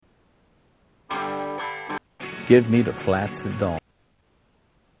Give me the flats at dawn.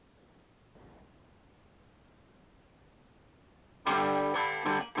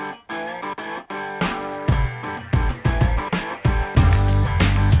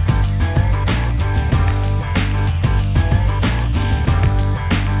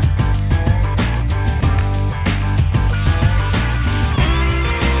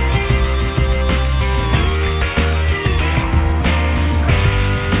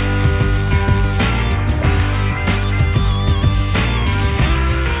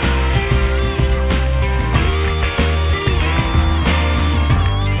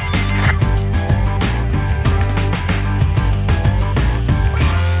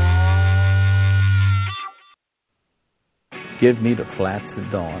 Give me the flats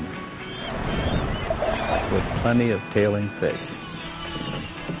at dawn, with plenty of tailing fish.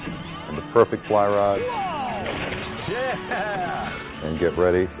 And the perfect fly rod. Yeah! And get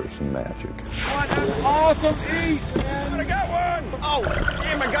ready for some magic. What an awesome eat, man! I got one! Oh,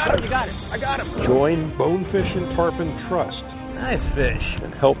 damn, I got him, you got it. I got him. Join Bonefish and Tarpon Trust. Nice fish.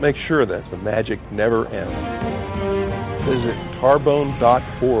 And help make sure that the magic never ends. Visit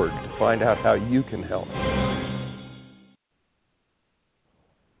tarbone.org to find out how you can help.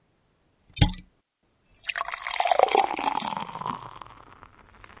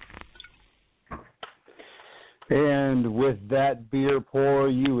 And with that beer pour,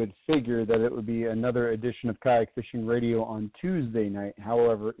 you would figure that it would be another edition of Kayak Fishing Radio on Tuesday night.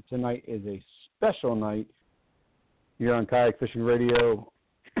 However, tonight is a special night here on Kayak Fishing Radio.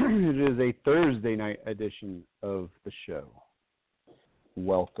 It is a Thursday night edition of the show.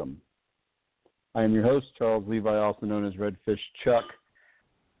 Welcome. I am your host, Charles Levi, also known as Redfish Chuck.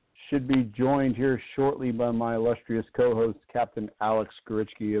 Should be joined here shortly by my illustrious co-host, Captain Alex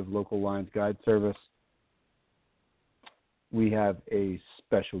Gorichki of Local Lines Guide Service. We have a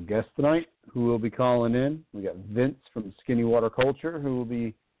special guest tonight who will be calling in. We got Vince from Skinny Water Culture who will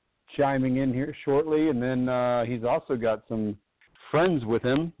be chiming in here shortly. And then he's also got some friends with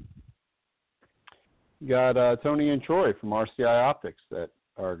him. We got Tony and Troy from RCI Optics that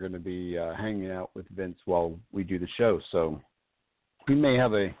are going to be hanging out with Vince while we do the show. So we may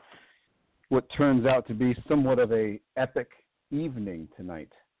have what turns out to be somewhat of a epic evening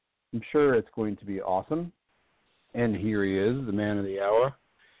tonight. I'm sure it's going to be awesome. And here he is, the man of the hour,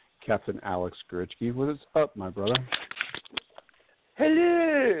 Captain Alex Gorichki. What is up, my brother?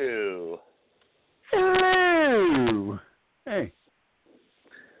 Hello. Hello. Hey.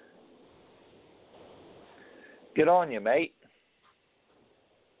 Good on you, mate.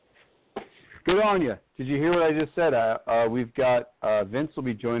 Good on you. Did you hear what I just said? We've got Vince will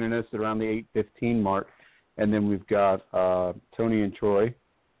be joining us around the 8:15 mark, and then we've got Tony and Troy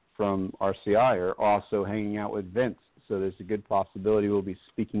from RCI are also hanging out with Vince, so there's a good possibility we'll be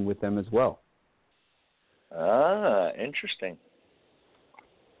speaking with them as well. Ah, interesting.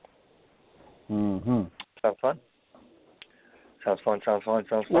 Mm-hmm. Sounds fun. Sounds fun.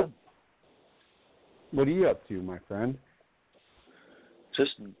 What are you up to, my friend?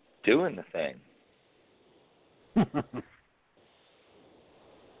 Just doing the thing.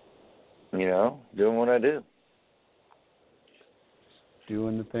 You know, doing what I do.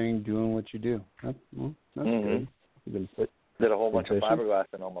 Doing the thing, doing what you do. That's good. Did a whole bunch of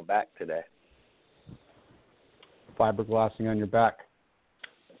fiberglassing on my back today. Fiberglassing on your back?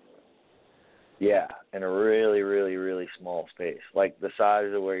 Yeah, in a really, really, really small space. Like the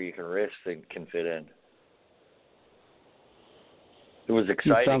size of where your wrist can fit in. It was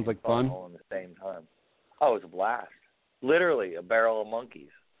exciting. It sounds like fun. All at the same time. Oh, it was a blast. Literally a barrel of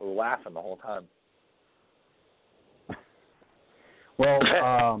monkeys. We were laughing the whole time. Well,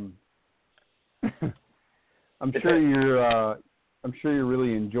 I'm sure you're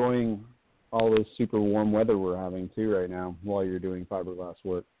really enjoying all this super warm weather we're having too right now while you're doing fiberglass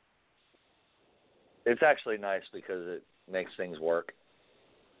work. It's actually nice because it makes things work.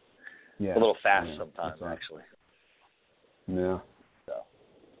 Yeah, a little fast sometimes, actually. Yeah. So.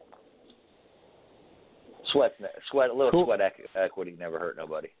 A little sweat equity never hurt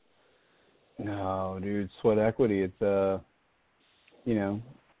nobody. No, dude, sweat equity. It's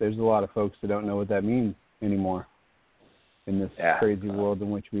there's a lot of folks that don't know what that means anymore in this crazy world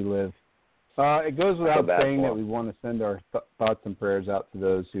in which we live. It goes without saying that we want to send our thoughts and prayers out to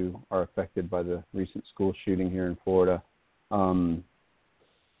those who are affected by the recent school shooting here in Florida.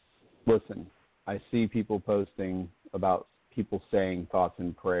 Listen, I see people posting about people saying thoughts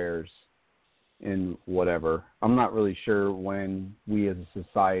and prayers in whatever. I'm not really sure when we as a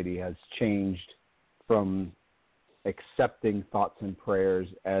society has changed from accepting thoughts and prayers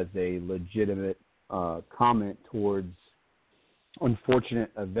as a legitimate comment towards unfortunate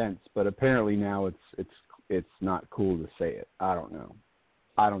events, but apparently now it's not cool to say it. I don't know.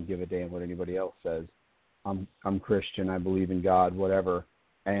 I don't give a damn what anybody else says. I'm Christian. I believe in God, whatever.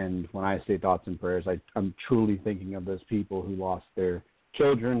 And when I say thoughts and prayers, I'm truly thinking of those people who lost their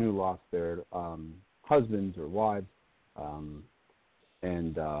children, who lost their husbands or wives,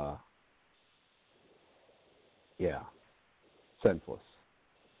 senseless.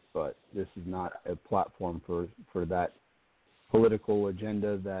 But this is not a platform for that political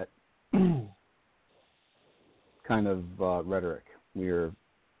agenda, that kind of rhetoric. We are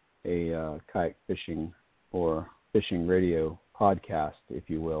a kayak fishing or fishing radio podcast, if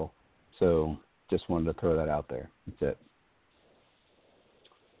you will. So just wanted to throw that out there. That's it.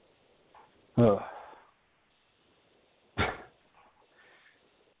 I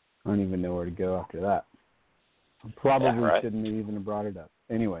don't even know where to go after that. I probably shouldn't even have brought it up.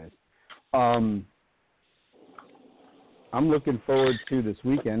 Anyways, I'm looking forward to this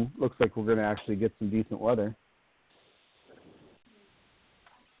weekend. Looks like we're going to actually get some decent weather.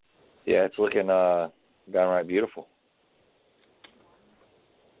 Yeah, it's looking downright beautiful.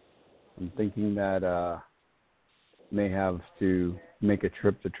 I'm thinking that may have to make a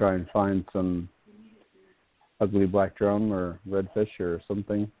trip to try and find some ugly black drum or redfish or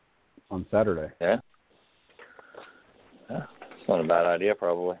something on Saturday. Yeah. It's not a bad idea,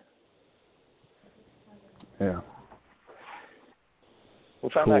 probably. Yeah. We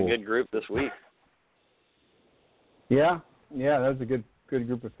found that good group this week. Yeah, that was a good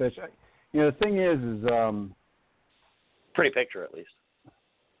group of fish. The thing is pretty picture, at least.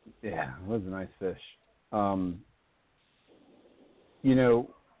 Yeah, it was a nice fish. I'm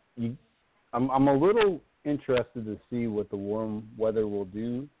a little interested to see what the warm weather will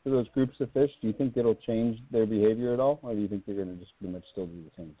do to those groups of fish. Do you think it'll change their behavior at all, or do you think they're going to just pretty much still do the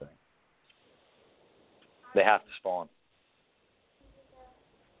same thing? They have to spawn.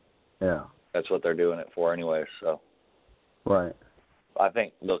 Yeah. That's what they're doing it for anyway, so. Right. I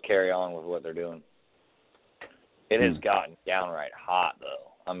think they'll carry on with what they're doing. It has gotten downright hot,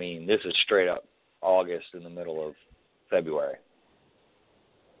 though. I mean, this is straight up August in the middle of February.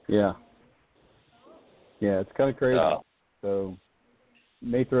 Yeah. Yeah, it's kind of crazy. So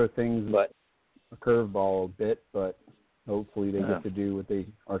may throw things a curveball a bit, but hopefully they get to do what they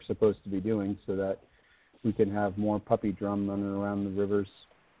are supposed to be doing so that we can have more puppy drum running around the rivers,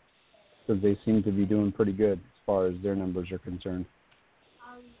 because they seem to be doing pretty good as far as their numbers are concerned.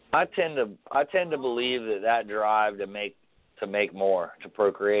 I tend to believe that drive to make more, to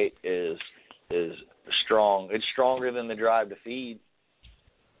procreate is strong. It's stronger than the drive to feed.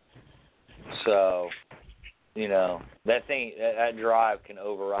 So, that drive can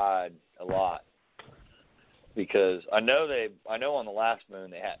override a lot, because I know on the last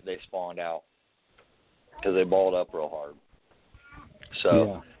moon they spawned out because they balled up real hard.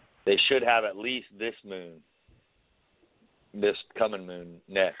 So they should have at least this coming moon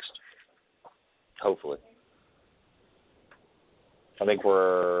next, hopefully. I think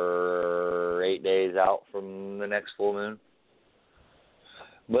we're 8 days out from the next full moon.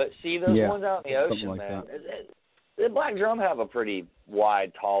 But see, those ones out in the ocean, like man, the black drum have a pretty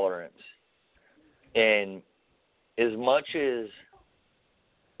wide tolerance. And as much as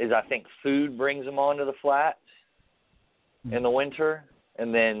I think food brings them onto the flats in the winter,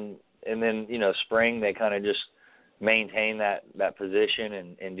 and then spring they kind of just maintain that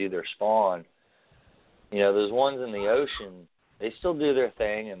position and do their spawn. Those ones in the ocean, they still do their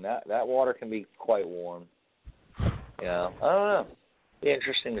thing, and that water can be quite warm. I don't know. Be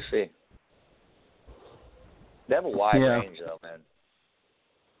interesting to see. They have a wide range, though, man.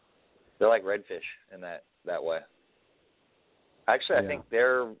 They're like redfish in that way. Actually, I think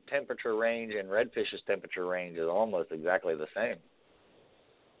their temperature range and redfish's temperature range is almost exactly the same,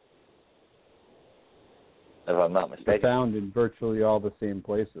 if I'm not mistaken. They're found in virtually all the same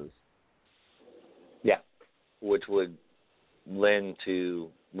places. Yeah, which would lend to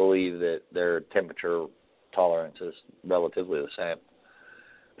believe that their temperature tolerance is relatively the same.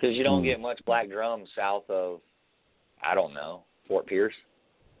 Because you don't get much black drum south of, I don't know, Fort Pierce.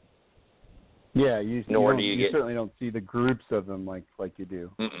 Yeah, you certainly don't see the groups of them like you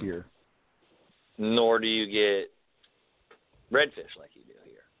do here. Nor do you get redfish like you do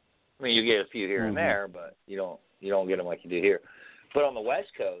here. I mean, you get a few here and there, but you don't get them like you do here. But on the West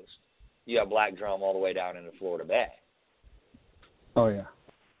Coast, you have black drum all the way down into Florida Bay. Oh yeah.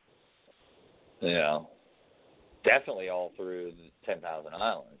 Definitely all through the 10,000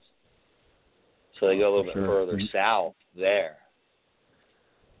 Islands. So they go a little bit further south there.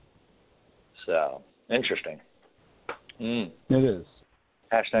 So, interesting. It is.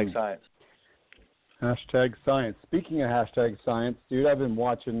 Hashtag science. Hashtag science. Speaking of hashtag science, dude, I've been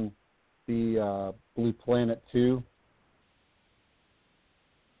watching the Blue Planet 2.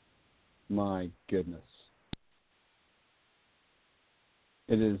 My goodness.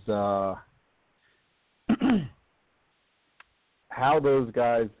 It is how those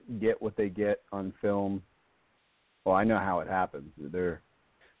guys get what they get on film. Well, I know how it happens. They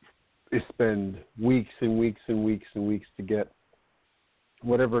spend weeks and weeks and weeks and weeks to get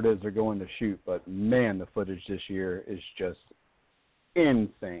whatever it is they're going to shoot. But, man, the footage this year is just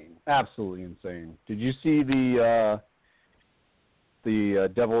insane. Absolutely insane. Did you see the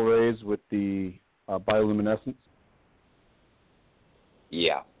devil rays with the bioluminescence?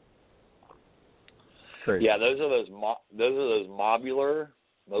 Yeah. Crazy. Yeah, those are those mobular,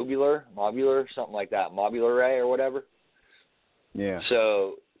 something like that, mobular ray or whatever. Yeah.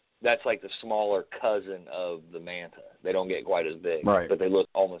 So that's like the smaller cousin of the manta. They don't get quite as big, right, but they look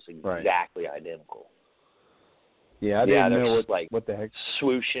almost exactly identical. Yeah, I didn't know what the heck.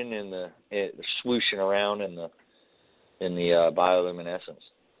 Swooshing swooshing around in the bioluminescence.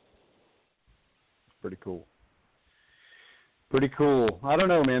 Pretty cool. I don't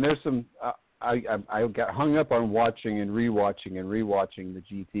know, man. There's some. I got hung up on watching and rewatching the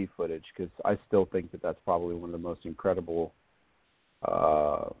GT footage because I still think that's probably one of the most incredible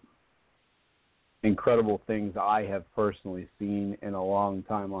things I have personally seen in a long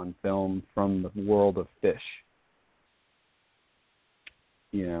time on film from the world of fish.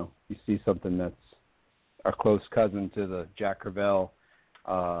 You know, you see something that's a close cousin to the Jack Crevalle,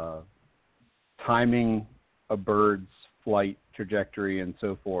 timing a bird's flight trajectory and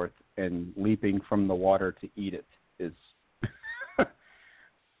so forth, and leaping from the water to eat it is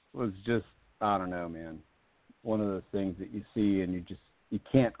was just, I don't know, man. One of those things that you see and you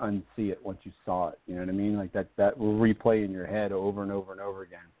can't unsee it once you saw it. You know what I mean? Like that will replay in your head over and over and over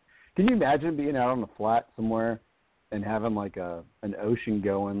again. Can you imagine being out on the flat somewhere and having like an ocean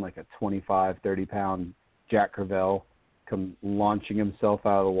going, like a 25, 30-pound Jack Crevalle come launching himself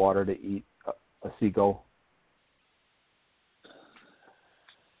out of the water to eat a seagull?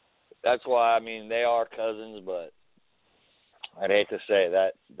 That's why, I mean, they are cousins, but I'd hate to say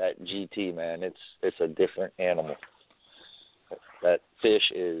that GT, man, it's a different animal. That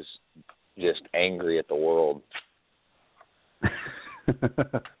fish is just angry at the world.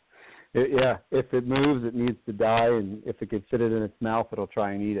 Yeah, if it moves, it needs to die, and if it can fit it in its mouth, it'll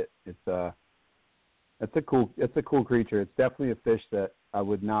try and eat it. It's a cool creature. It's definitely a fish that I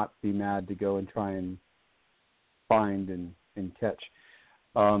would not be mad to go and try and find and catch.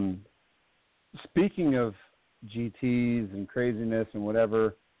 Speaking of GTs and craziness and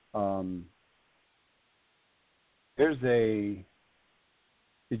whatever, did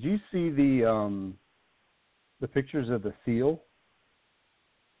you see the pictures of the seal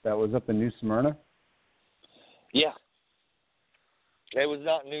that was up in New Smyrna? Yeah. It was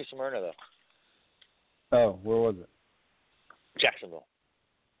not New Smyrna, though. Oh, where was it? Jacksonville.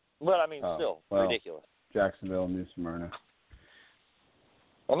 But, I mean, still, ridiculous. Jacksonville, New Smyrna.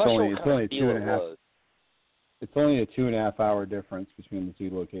 I'm not sure what kind of seal it was. It's only a 2.5 hour difference between the two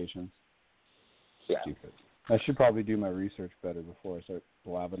locations. Yeah. Stupid. I should probably do my research better before I start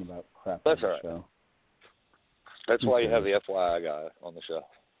blabbing about crap That's on the all right. show. That's why you have the FYI guy on the show.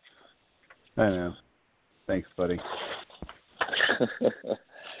 I know. Thanks, buddy.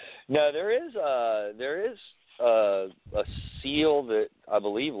 No, there is a seal that I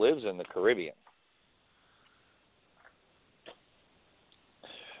believe lives in the Caribbean.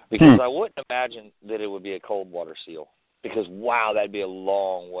 Because I wouldn't imagine that it would be a cold water seal. Because, wow, that'd be a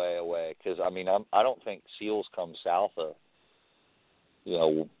long way away. Because, I mean, I don't think seals come south of,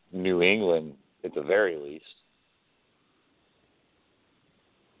 New England at the very least.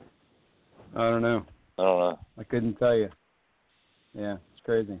 I don't know. I couldn't tell you. Yeah, it's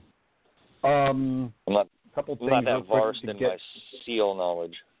crazy. I'm not that versed in my seal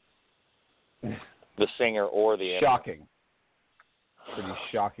knowledge. The singer or the animal. Shocking. Pretty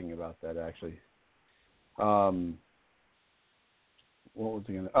shocking about that, actually. What was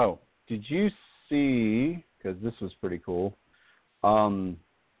I going to... Oh, did you see, because this was pretty cool, the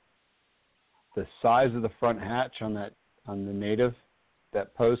size of the front hatch on the Native,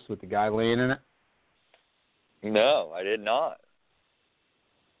 that post with the guy laying in it? No, I did not.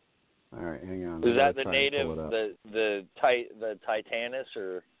 All right, hang on. Is that the Native, the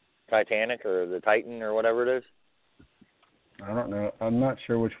Titanic or the Titan or whatever it is? I don't know. I'm not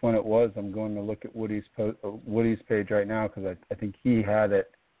sure which one it was. I'm going to look at Woody's page right now because I think he had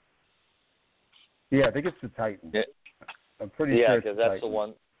it. Yeah, I think it's the Titan. Yeah. I'm pretty sure it's because the that's Titan. the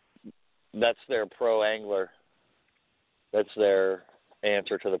one. That's their pro angler. That's their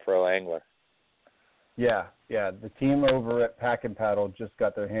answer to the pro angler. Yeah. The team over at Pack and Paddle just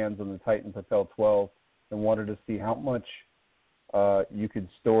got their hands on the Titan Propel 12 and wanted to see how much you could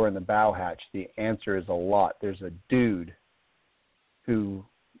store in the bow hatch. The answer is a lot. There's a dude who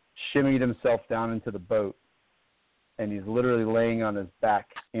shimmied himself down into the boat, and he's literally laying on his back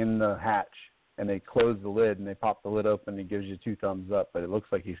in the hatch, and they close the lid, and they pop the lid open, and he gives you 2 thumbs up, but it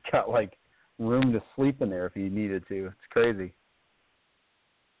looks like he's got, like, room to sleep in there if he needed to. It's crazy.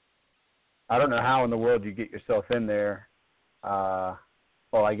 I don't know how in the world you get yourself in there. Well,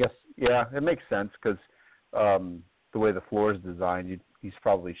 I guess, yeah, it makes sense because the way the floor is designed, he's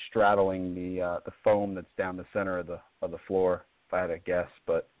probably straddling the foam that's down the center of the floor, if I had to guess.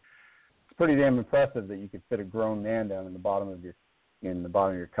 But it's pretty damn impressive that you could fit a grown man down in the bottom of your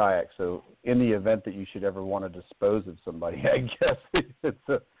kayak. So in the event that you should ever want to dispose of somebody, I guess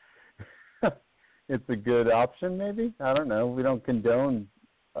it's a good option. Maybe, I don't know. We don't condone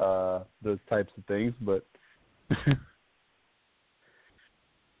those types of things, but you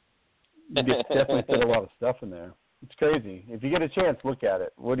could definitely fit a lot of stuff in there. It's crazy. If you get a chance, look at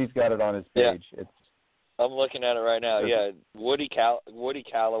it. Woody's got it on his page. Yeah. I'm looking at it right now. Yeah, Woody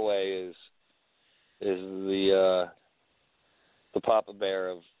Calloway is the Papa Bear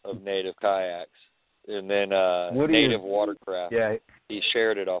of Native Kayaks, and then Native Watercraft. Yeah, he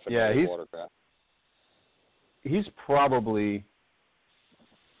shared it off of Native Watercraft. He's probably,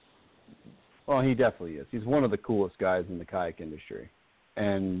 well, he definitely is. He's one of the coolest guys in the kayak industry,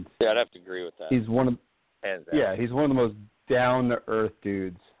 and yeah, I'd have to agree with that. He's one of the most down to earth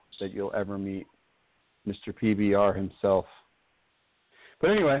dudes that you'll ever meet. Mr. PBR himself. But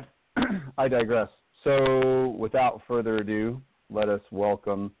anyway, I digress. So without further ado, let us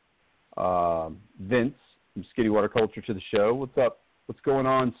welcome Vince from Skinny Water Culture to the show. What's up? What's going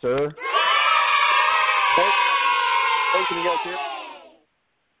on, sir? Hey, can you guys hear me?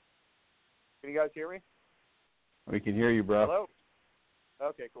 Can you guys hear me? We can hear you, bro. Hello?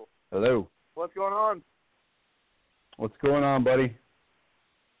 Okay, cool. Hello. What's going on? What's going on, buddy?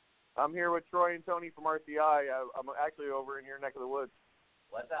 I'm here with Troy and Tony from RCI. I'm actually over in your neck of the woods.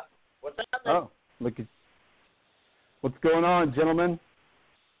 What's up? What's happening? Oh, look at what's going on, gentlemen.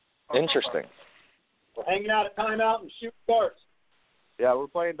 Interesting. We're hanging out at timeout and shooting darts. Yeah, we're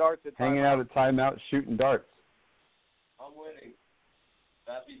playing darts at timeout. Hanging out at timeout, shooting darts. I'm winning.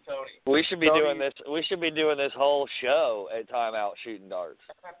 That'd be Tony. We should be doing this. We should be doing this whole show at timeout shooting darts.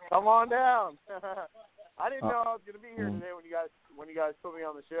 Come on down. I didn't know I was going to be here today when you guys put me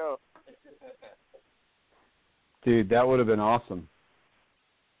on the show. Dude, that would have been awesome.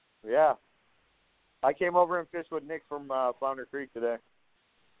 Yeah. I came over and fished with Nick from Flounder Creek today.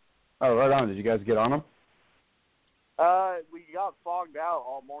 Oh, right on. Did you guys get on them? We got fogged out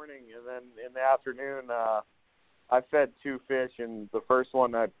all morning, and then in the afternoon, I fed 2 fish, and the first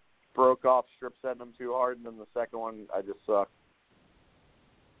one I broke off strip setting them too hard, and then the second one I just sucked.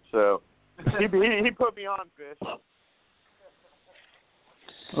 So he put me on fish.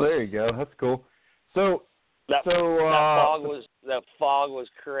 Well, there you go. That's cool. So that fog was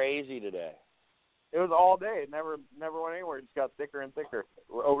crazy today. It was all day. It never went anywhere. It just got thicker and thicker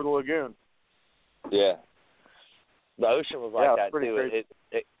over the lagoon. Yeah, the ocean was like that too. Crazy.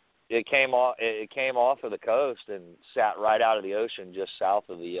 It came off of the coast and sat right out of the ocean, just south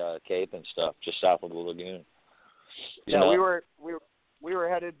of the Cape and stuff, just south of the lagoon. We were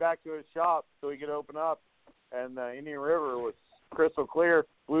headed back to his shop so he could open up, and the Indian River was crystal clear,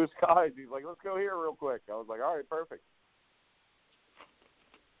 blue skies. He's like, "Let's go here real quick." I was like, "All right, perfect."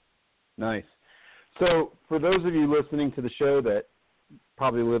 Nice. So for those of you listening to the show that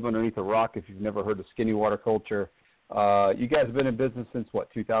probably live underneath a rock, if you've never heard of Skinny Water Culture, you guys have been in business since what,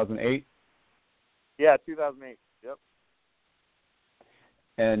 2008? Yeah, 2008. Yep.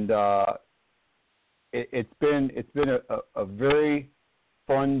 And it's been a very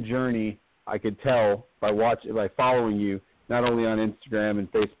fun journey. I could tell by following you, not only on Instagram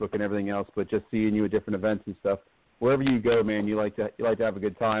and Facebook and everything else, but just seeing you at different events and stuff. Wherever you go, man, you like to have a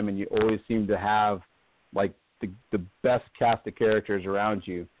good time, and you always seem to have like the best cast of characters around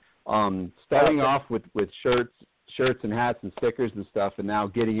you. Starting off with shirts and hats and stickers and stuff, and now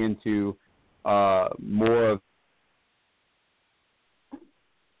getting into more of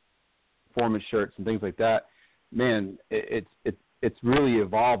performance shirts and things like that. Man, it's really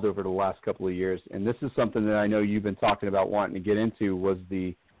evolved over the last couple of years, and this is something that I know you've been talking about wanting to get into, was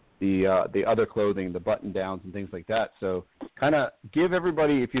the other clothing, the button downs and things like that. So kind of give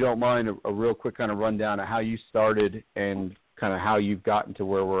everybody, if you don't mind, a real quick kind of rundown of how you started and kind of how you've gotten to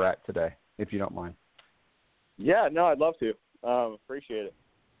where we're at today, if you don't mind. Yeah, no, I'd love to. Appreciate it.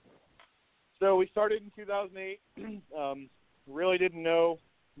 So we started in 2008. Really didn't know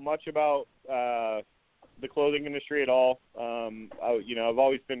much about the clothing industry at all. I've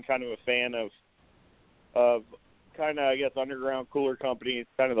always been kind of a fan of kind of, I guess, underground cooler companies,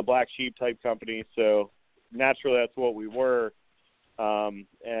 kind of the black sheep type companies. So naturally, that's what we were.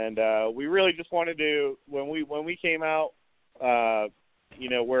 We really just wanted to, when we came out,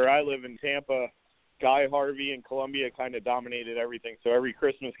 where I live in Tampa, Guy Harvey and Columbia kind of dominated everything. So every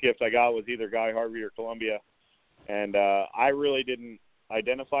Christmas gift I got was either Guy Harvey or Columbia. And I really didn't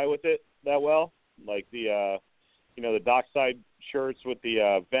identify with it that well. Like the dockside shirts with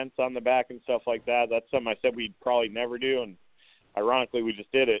the vents on the back and stuff like that. That's something I said we'd probably never do. And ironically, we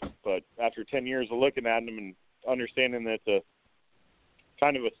just did it. But after 10 years of looking at them and understanding that it's a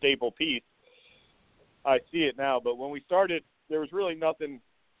kind of a staple piece, I see it now. But when we started, there was really nothing.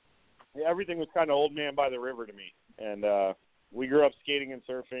 Everything was kind of old man by the river to me. And we grew up skating and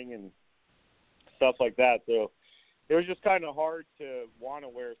surfing and stuff like that. So it was just kind of hard to want to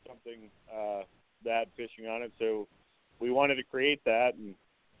wear something that had fishing on it. So we wanted to create that. And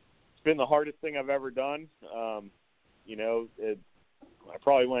it's been the hardest thing I've ever done. I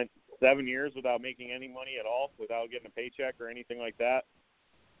probably went 7 years without making any money at all, without getting a paycheck or anything like that.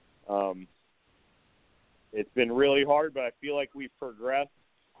 It's been really hard, but I feel like we've progressed,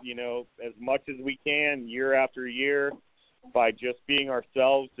 as much as we can year after year by just being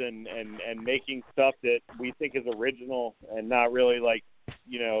ourselves and making stuff that we think is original and not really like,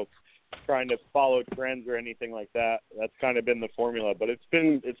 trying to follow trends or anything like that. That's kind of been the formula, but it's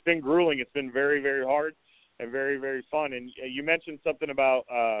been grueling. It's been very, very hard and very, very fun. And you mentioned something about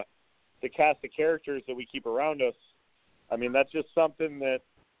the cast of characters that we keep around us. I mean, that's just something that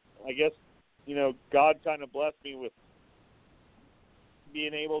I guess, God kind of blessed me with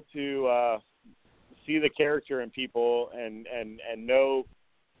being able to see the character in people and know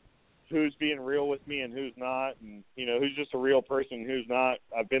who's being real with me and who's not, and who's just a real person, who's not.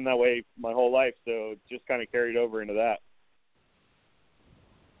 I've been that way my whole life, so it just kind of carried over into that.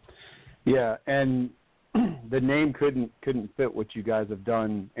 Yeah, and the name couldn't fit what you guys have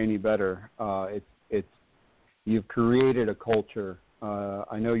done any better. It's you've created a culture.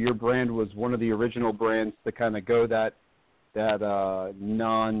 I know your brand was one of the original brands to kind of go that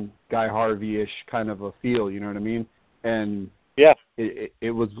non-Guy Harvey-ish kind of a feel, you know what I mean? And yeah,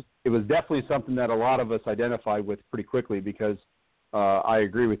 it was definitely something that a lot of us identified with pretty quickly because I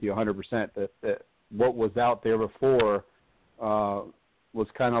agree with you 100% that what was out there before was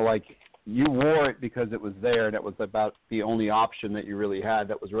kind of like you wore it because it was there and it was about the only option that you really had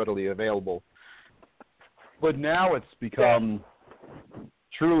that was readily available. But now it's become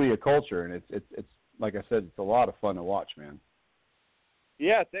truly a culture, and it's like I said, it's a lot of fun to watch, man.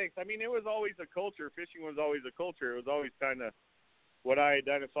 Yeah, thanks. I mean, it was always a culture. Fishing was always a culture. It was always kind of what I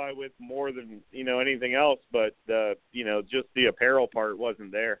identify with more than, anything else, but, just the apparel part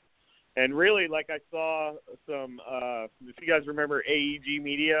wasn't there. And really, like I saw some, if you guys remember AEG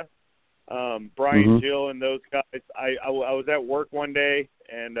Media, Brian Gill and those guys, I was at work one day,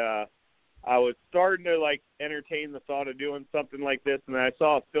 and I was starting to, entertain the thought of doing something like this, and I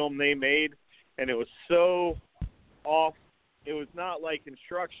saw a film they made, and it was so off. It was not,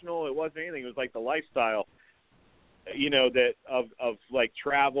 instructional. It wasn't anything. It was, the lifestyle, that of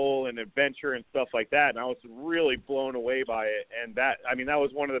travel and adventure and stuff like that, and I was really blown away by it. And that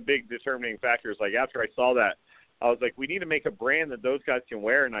was one of the big determining factors. After I saw that, I was like, we need to make a brand that those guys can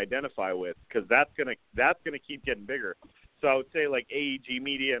wear and identify with, because that's gonna keep getting bigger. So I would say AEG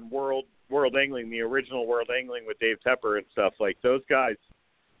Media and World Angling, the original World Angling with Dave Tepper and stuff, those guys,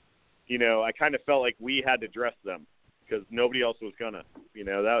 I kind of felt like we had to dress them because nobody else was gonna.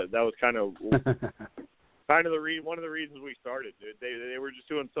 That was kind of one of the reasons we started. They were just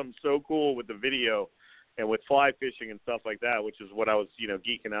doing something so cool with the video and with fly fishing and stuff like that, which is what I was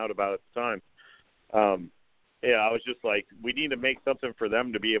geeking out about at the time. I was just like, we need to make something for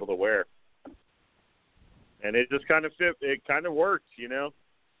them to be able to wear. And it just kind of fit. It kind of worked,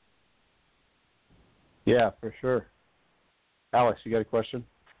 Yeah, for sure. Alex, you got a question?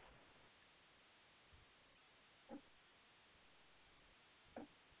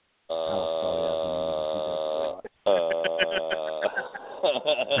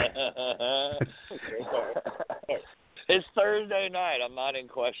 It's Thursday night. I'm not in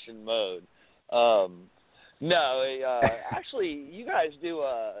question mode. Actually, you guys do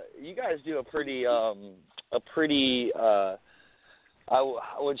a pretty I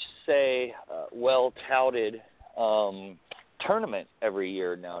would say well touted tournament every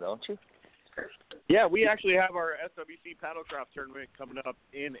year now, don't you? Yeah, we actually have our SWC Paddlecraft tournament coming up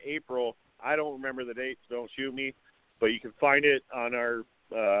in April. I don't remember the date, so don't shoot me, but you can find it on our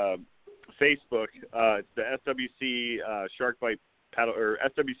Facebook. It's the SWC Shark Bite Paddle or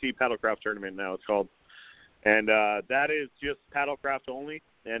SWC Paddlecraft tournament now. It's called, And that is just paddlecraft only,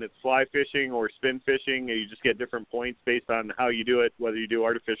 and it's fly fishing or spin fishing. You just get different points based on how you do it, whether you do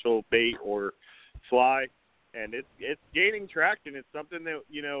artificial bait or fly. And it's gaining traction. It's something that,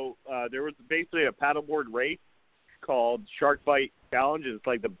 there was basically a paddleboard race called Shark Bite Challenge. It's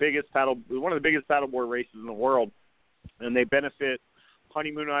like one of the biggest paddleboard races in the world, and they benefit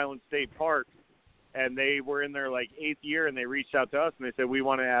Honeymoon Island State Park. And they were in their 8th year, and they reached out to us and they said, we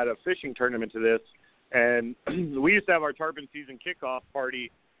want to add a fishing tournament to this. And we used to have our tarpon season kickoff party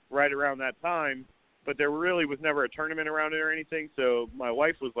right around that time, but there really was never a tournament around it or anything. So my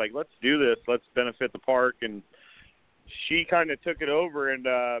wife was like, let's do this. Let's benefit the park. And she kind of took it over, and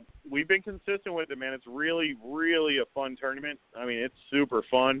we've been consistent with it, man. It's really, really a fun tournament. I mean, it's super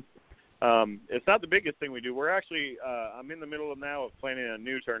fun. It's not the biggest thing we do. We're actually, I'm in the middle now of planning a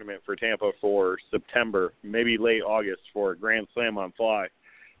new tournament for Tampa for September, maybe late August for a Grand Slam on fly.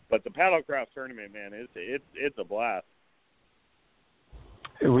 But the paddlecraft tournament, man, it's a blast.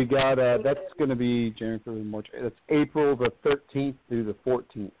 We got that's going to be January, March. That's April the 13th through the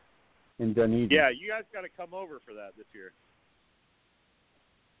 14th in Dunedin. Yeah, you guys got to come over for that this year.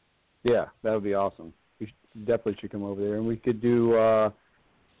 Yeah, that would be awesome. We definitely should come over there, and we could do.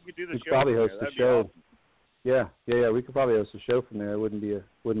 We could do the we show. Probably host the show. Awesome. Yeah. We could probably host a show from there. It wouldn't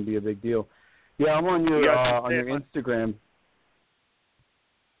be a big deal. Yeah, I'm on your Instagram.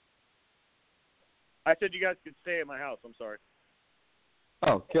 I said you guys could stay at my house. I'm sorry.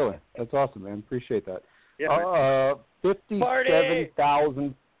 Oh, killer. That's awesome, man. Appreciate that. Yeah.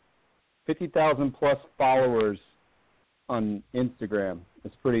 50,000 plus followers on Instagram.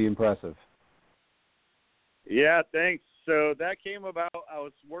 It's pretty impressive. Yeah, thanks. So that came about, I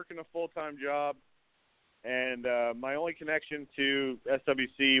was working a full-time job, and my only connection to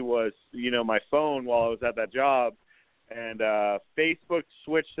SWC was, my phone while I was at that job. And Facebook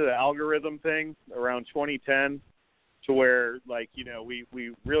switched to the algorithm thing around 2010 to where,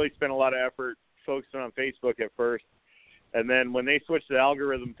 we really spent a lot of effort focusing on Facebook at first. And then when they switched to the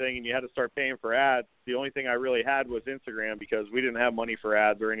algorithm thing and you had to start paying for ads, the only thing I really had was Instagram because we didn't have money for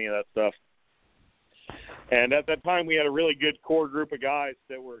ads or any of that stuff. And at that time, we had a really good core group of guys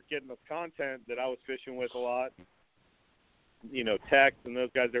that were getting us content that I was fishing with a lot. Tex and those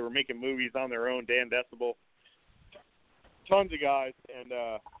guys that were making movies on their own, Dan Decibel. Tons of guys, and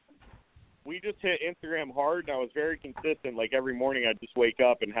we just hit Instagram hard, and I was very consistent. Like every morning I'd just wake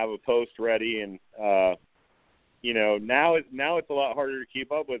up and have a post ready, and now it's a lot harder to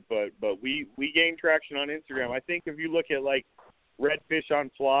keep up with, but we gained traction on Instagram. I think if you look at redfish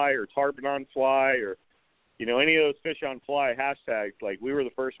on fly or tarpon on fly or any of those fish on fly hashtags, we were the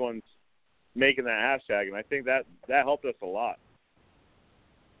first ones making that hashtag, and I think that helped us a lot.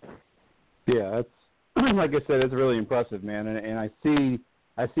 Yeah, that's like I said, it's really impressive, man. And I see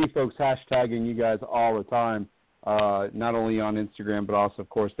folks hashtagging you guys all the time, not only on Instagram, but also, of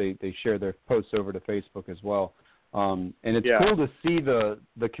course, they share their posts over to Facebook as well. And it's cool to see the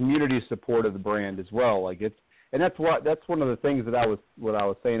community support of the brand as well. That's one of the things that I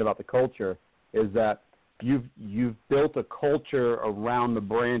was saying about the culture is that you've built a culture around the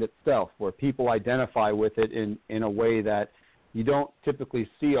brand itself where people identify with it in a way that you don't typically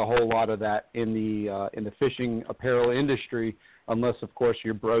see a whole lot of that in the fishing apparel industry, unless of course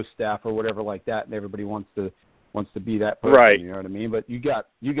you're bro staff or whatever like that, and everybody wants to be that person. Right. You know what I mean? But you got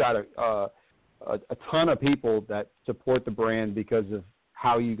a ton of people that support the brand because of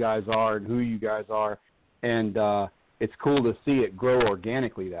how you guys are and who you guys are, and it's cool to see it grow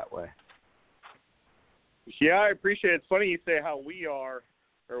organically that way. Yeah, I appreciate it. It's funny you say how we are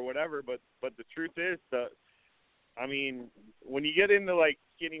or whatever, but the truth is when you get into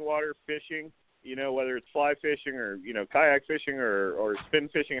skinny water fishing, whether it's fly fishing or, kayak fishing or spin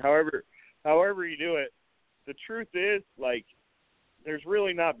fishing, however you do it, the truth is there's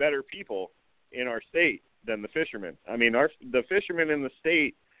really not better people in our state than the fishermen. The fishermen in the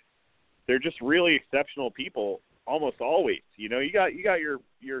state, they're just really exceptional people almost always. You got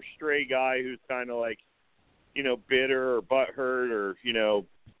your stray guy who's kind of bitter or butthurt or,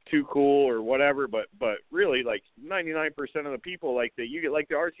 too cool or whatever, but really 99% of the people that you get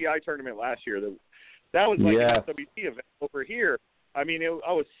the RCI tournament last year, that was an SWC event over here. I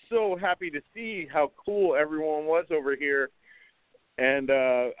was so happy to see how cool everyone was over here, and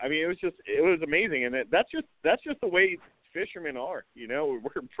it was amazing, and that's just the way fishermen are.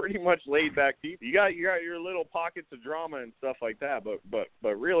 We're pretty much laid back people. You got your little pockets of drama and stuff like that,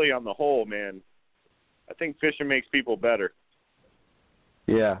 but really on the whole, man, I think fishing makes people better.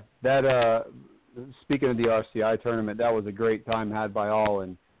 Yeah, that speaking of the RCI tournament, that was a great time had by all,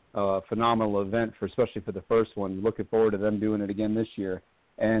 and a phenomenal event especially for the first one. Looking forward to them doing it again this year.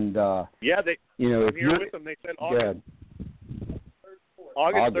 And yeah, they. You know, I'm here with them. They said August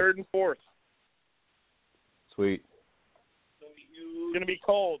 3rd and 4th. Sweet. It's gonna be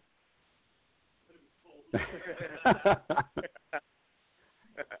cold. The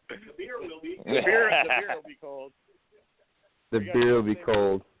beer will be. The beer will be cold. The beer will be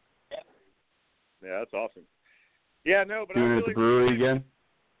cold. Yeah, that's awesome. Yeah, no, but doing it at the brewery again.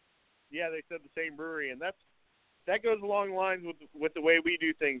 Yeah, they said the same brewery, and that goes along lines with the way we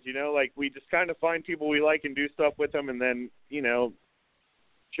do things. You know, like we just kind of find people we like and do stuff with them, and then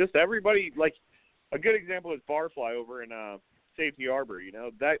just everybody. Like a good example is Barfly over in Safety Harbor. You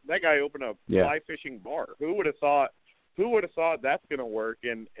know, that guy opened a fly fishing bar. Who would have thought that's going to work?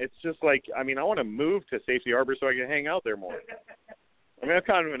 And it's just like, I mean, I want to move to Safety Harbor so I can hang out there more. I mean, I'm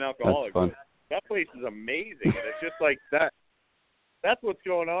kind of an alcoholic. But that place is amazing. And it's just like that. That's what's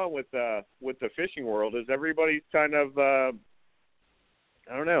going on with the fishing world is everybody's kind of, I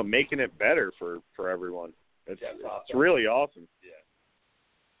don't know, making it better for everyone. It's really awesome.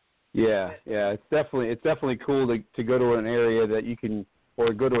 Yeah, it's definitely cool to go to an area that you can,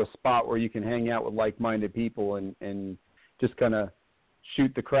 or go to a spot where you can hang out with like-minded people and just kind of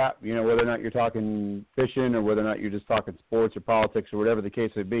shoot the crap, you know, whether or not you're talking fishing or whether or not you're just talking sports or politics or whatever the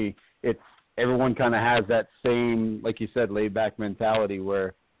case may be. Everyone kind of has that same, like you said, laid-back mentality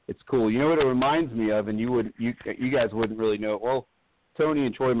where it's cool. You know what it reminds me of, and you guys wouldn't really know. Well, Tony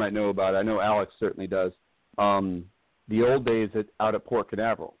and Troy might know about it. I know Alex certainly does. The old days out at Port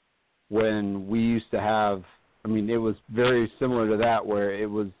Canaveral, when we used to have, I mean, it was very similar to that, where it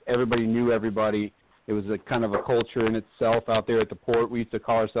was everybody knew everybody. It was a kind of a culture in itself out there at the port. We used to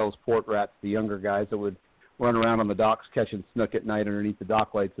call ourselves port rats, the younger guys that would run around on the docks catching snook at night underneath the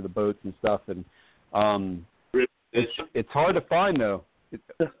dock lights of the boats and stuff. And it's hard to find, though.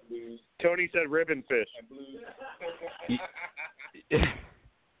 Tony said ribbon fish.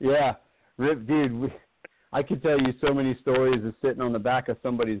 Yeah, dude. I could tell you so many stories of sitting on the back of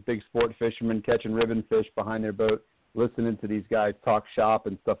somebody's big sport fisherman catching ribbon fish behind their boat, listening to these guys talk shop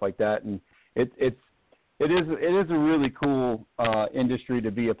and stuff like that. And it is a really cool industry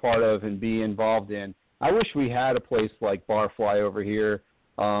to be a part of and be involved in. I wish we had a place like Barfly over here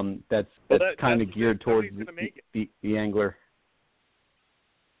that's kind of geared towards the angler.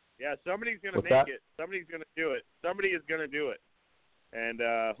 Yeah, somebody's going to make it. Somebody's going to do it. Somebody is going to do it. And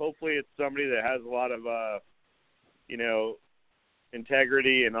hopefully it's somebody that has a lot of,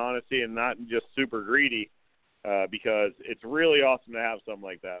 integrity and honesty and not just super greedy because it's really awesome to have something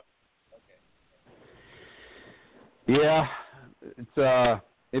like that. Yeah,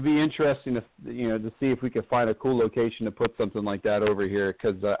 it'd be interesting to see if we could find a cool location to put something like that over here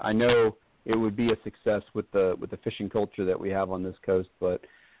because I know it would be a success with the fishing culture that we have on this coast. But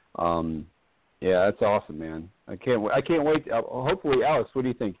yeah, that's awesome, man. I can't wait. Hopefully, Alex, what do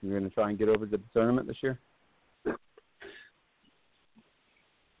you think? You're going to try and get over to the tournament this year?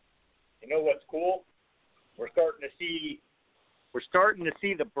 You know what's cool? We're starting to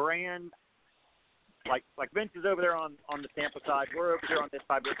see the brand. Like Vince is over there on the Tampa side. We're over here on this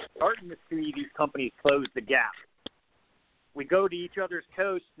side. We're starting to see these companies close the gap. We go to each other's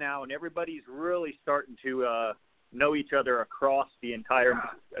coasts now, and everybody's really starting to know each other across the entire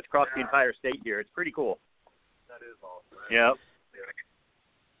state here. It's pretty cool. That is awesome. Yep.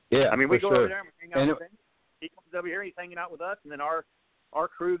 Yeah. I mean, we go sure. over there and we hang out with him. He comes over here, he's hanging out with us, and then our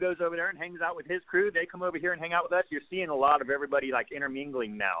crew goes over there and hangs out with his crew. They come over here and hang out with us. You're seeing a lot of everybody like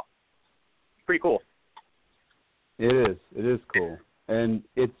intermingling now. It's pretty cool. It is cool, and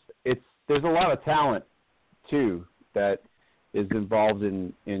it's there's a lot of talent too that is involved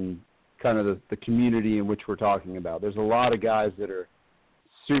in kind of the community in which we're talking about. There's a lot of guys that are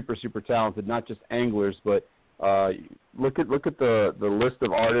super talented, not just anglers, but look at the list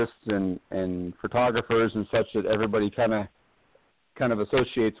of artists and photographers and such that everybody kind of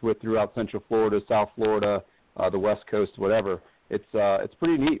associates with throughout Central Florida, South Florida, the West Coast, whatever. It's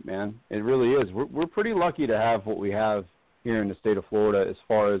pretty neat, man. It really is. We're pretty lucky to have what we have here in the state of Florida as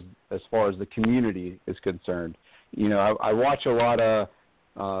far as the community is concerned. You know, I watch a lot of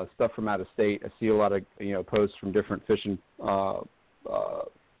stuff from out of state. I see a lot of posts from different fishing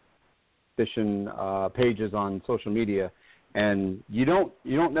pages on social media, and you don't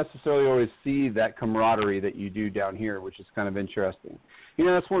necessarily always see that camaraderie that you do down here, which is kind of interesting. You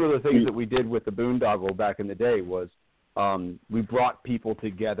know, that's one of the things that we did with the boondoggle back in the day was. We brought people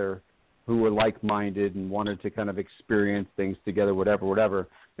together who were like-minded and wanted to kind of experience things together, whatever.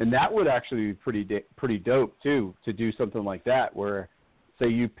 And that would actually be pretty dope, too, to do something like that where, say,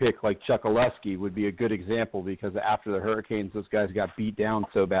 you pick like Chuck Oleski would be a good example because after the hurricanes, those guys got beat down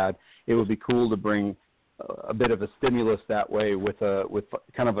so bad. It would be cool to bring a bit of a stimulus that way with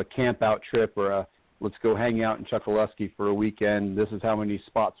kind of a camp out trip or a let's go hang out in Chokoloskee for a weekend. This is how many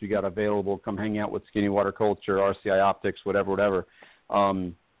spots we got available. Come hang out with Skinny Water Culture, RCI Optics, whatever.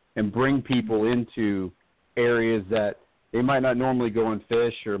 And bring people into areas that they might not normally go and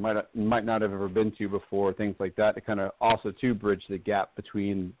fish or might not have ever been to before, things like that, to kind of also to bridge the gap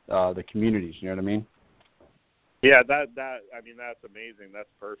between the communities. You know what I mean? Yeah, that's amazing. That's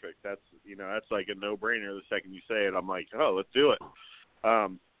perfect. That's like a no-brainer. The second you say it, I'm like, oh, let's do it.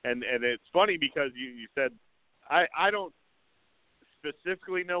 And it's funny because you said I don't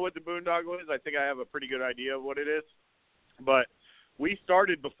specifically know what the boondoggle is. I think I have a pretty good idea of what it is, but we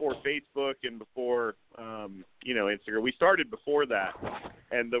started before Facebook and before Instagram. We started before that,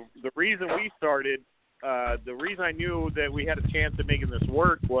 and the reason we started, the reason I knew that we had a chance at making this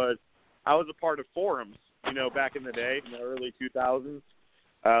work was I was a part of forums, back in the day, in the early 2000s,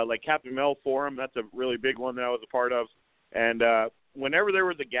 like Captain Mel Forum. That's a really big one that I was a part of, and whenever there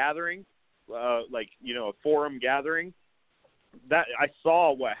was a gathering, a forum gathering, that I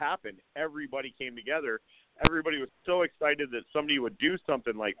saw what happened. Everybody came together. Everybody was so excited that somebody would do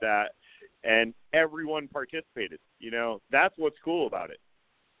something like that, and everyone participated. That's what's cool about it.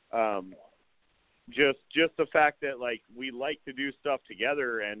 Just the fact that we like to do stuff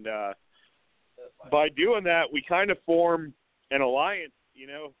together, and by doing that, we kind of form an alliance,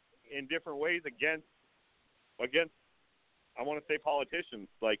 in different ways against. I want to say politicians,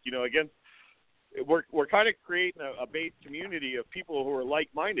 against. We're kind of creating a base community of people who are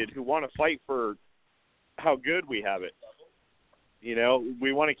like-minded who want to fight for how good we have it.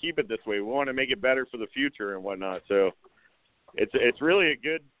 We want to keep it this way. We want to make it better for the future and whatnot. So it's really a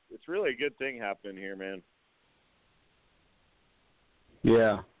good thing happening here, man.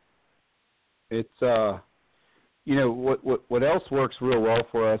 Yeah. It's what else works real well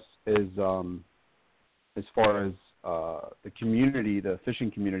for us is as far as the community, the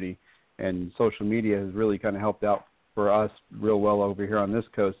fishing community, and social media has really kind of helped out for us real well over here on this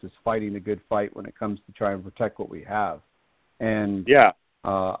coast, is fighting the good fight when it comes to trying to protect what we have. And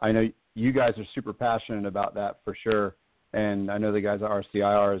I know you guys are super passionate about that for sure, and I know the guys at RCI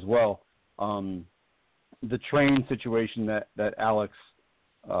are as well. The train situation that Alex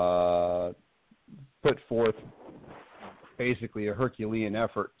put forth, basically a Herculean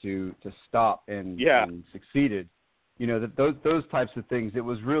effort to stop and succeeded. That those types of things, it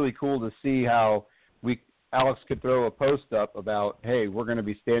was really cool to see how Alex could throw a post up about, hey, we're going to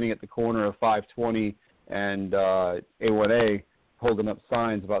be standing at the corner of 520 and A1A holding up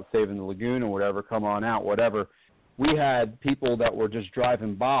signs about saving the lagoon or whatever, come on out, whatever. We had people that were just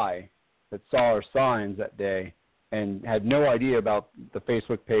driving by that saw our signs that day and had no idea about the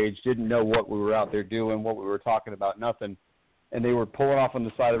Facebook page, didn't know what we were out there doing, what we were talking about, nothing. And they were pulling off on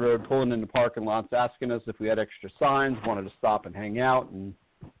the side of the road, pulling into parking lots, asking us if we had extra signs, wanted to stop and hang out and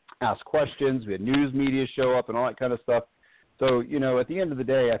ask questions. We had news media show up and all that kind of stuff. So, at the end of the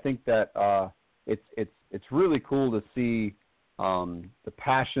day, I think that it's really cool to see the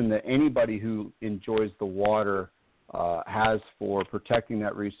passion that anybody who enjoys the water has for protecting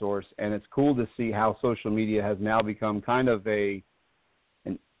that resource. And it's cool to see how social media has now become kind of a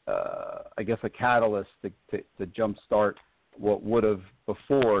catalyst to jumpstart what would have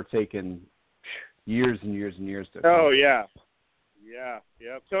before taken years and years and years to accomplish. Oh, yeah.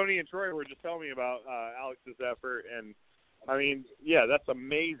 Yeah. Tony and Troy were just telling me about Alex's effort, and, that's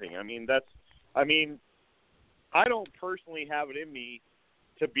amazing. I don't personally have it in me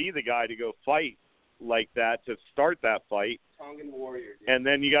to be the guy to go fight like that, to start that fight. Tongan warrior. Dude. And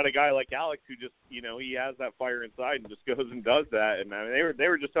then you got a guy like Alex who just, he has that fire inside and just goes and does that. And they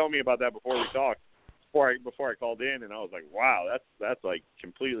were just telling me about that before we talked. Before I called in, and I was like, wow, that's like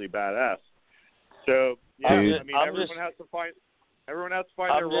completely badass. So everyone has to find their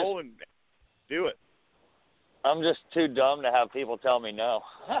role and do it. I'm just too dumb to have people tell me no.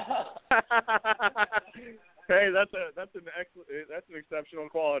 Hey, that's an exceptional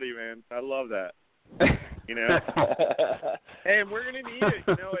quality, man. I love that. Hey, and we're gonna need it.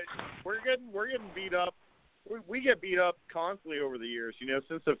 We're getting beat up. We get beat up constantly over the years.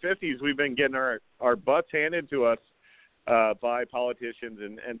 Since the 50s, we've been getting our butts handed to us by politicians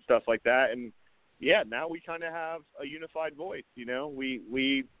and stuff like that. And now we kind of have a unified voice.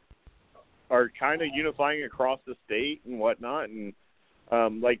 We are kind of unifying across the state and whatnot. And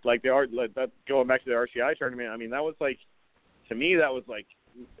going back to the RCI tournament. That was to me that was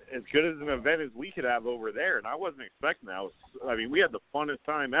as good as an event as we could have over there. And I wasn't expecting that. We had the funnest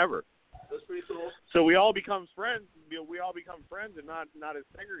time ever. That's pretty cool. So we all become friends. We all become friends and not as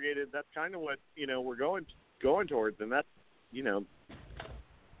segregated. That's kind of what we're going towards, and that's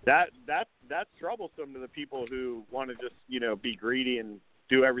that's troublesome to the people who want to just, be greedy and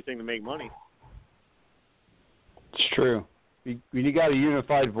do everything to make money. It's true. When you got a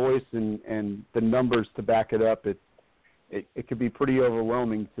unified voice and the numbers to back it up, it could be pretty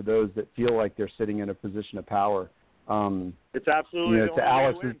overwhelming to those that feel like they're sitting in a position of power. It's absolutely the only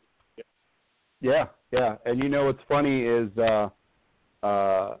Alex's, way to win. Yeah. And what's funny is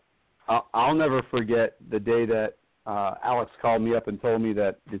I'll never forget the day that Alex called me up and told me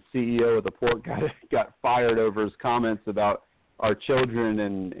that the CEO of the port got fired over his comments about our children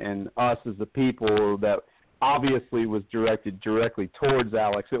and us as the people, that obviously was directed directly towards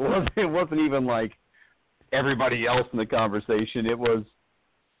Alex. It wasn't even like everybody else in the conversation. It was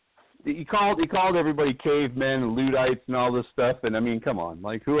he called everybody cavemen and Luddites and all this stuff. And I mean, come on,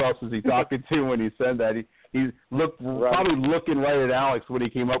 like who else was he talking to when he said that? He looked probably looking right at Alex when he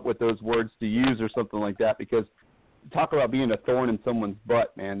came up with those words to use or something like that. Because talk about being a thorn in someone's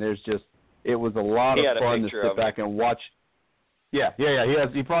butt, man. It was a lot of fun to sit back and watch. Yeah.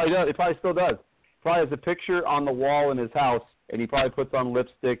 He probably does. He probably still does. Probably has a picture on the wall in his house, and he probably puts on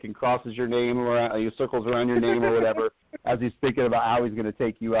lipstick and crosses your name around, circles around your name or whatever, as he's thinking about how he's going to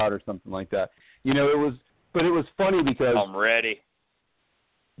take you out or something like that. It was funny because I'm ready.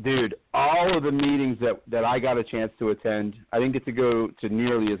 Dude, all of the meetings that I got a chance to attend, I didn't get to go to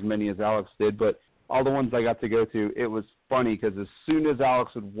nearly as many as Alex did, but all the ones I got to go to, it was funny because as soon as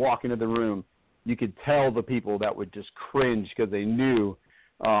Alex would walk into the room, you could tell the people that would just cringe because they knew,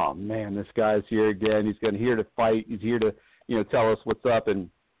 oh man, this guy's here again. He's here to fight. He's here to, tell us what's up. And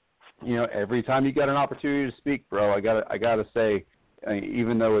every time you got an opportunity to speak, bro, I gotta say,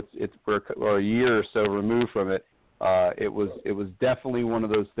 even though we're a year or so removed from it, it was definitely one of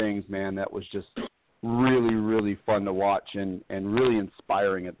those things, man, that was just really, really fun to watch and really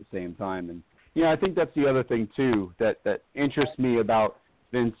inspiring at the same time. And I think that's the other thing too that interests me about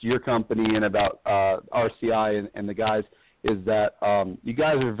Vince, your company, and about RCI and the guys, is that you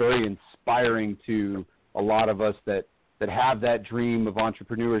guys are very inspiring to a lot of us that have that dream of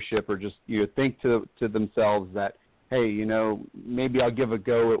entrepreneurship, or just think to themselves that, hey, maybe I'll give a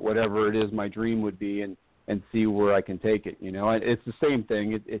go at whatever it is my dream would be and see where I can take it. It's the same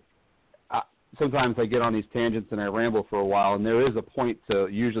thing. Sometimes I get on these tangents and I ramble for a while, and there is a point to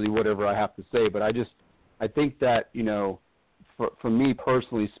usually whatever I have to say, but I think that, for me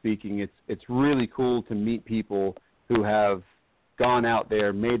personally speaking, it's really cool to meet people who have gone out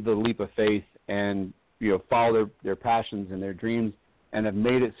there, made the leap of faith, and follow their passions and their dreams, and have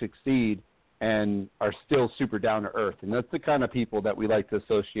made it succeed, and are still super down to earth. And that's the kind of people that we like to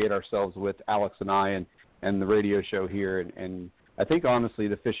associate ourselves with, Alex and I, and the radio show here, and I think honestly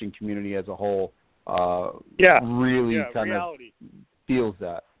the fishing community as a whole really kind of feels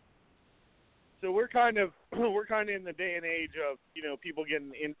that. So we're kind of in the day and age of people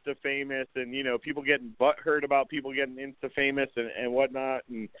getting Insta famous, and people getting butthurt about people getting Insta famous and whatnot,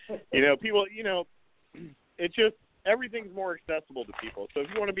 and people it's just everything's more accessible to people. So if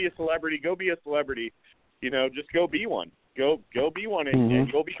you want to be a celebrity, go be a celebrity. Just go be one. Go be one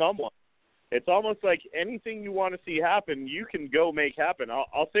and go become one. It's almost like anything you want to see happen, you can go make happen.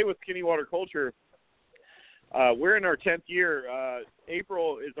 I'll say with Skinny Water Culture, we're in our 10th year.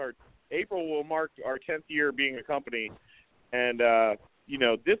 April will mark our 10th year being a company, and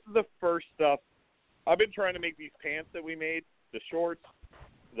this is the first stuff. I've been trying to make these pants that we made, the shorts,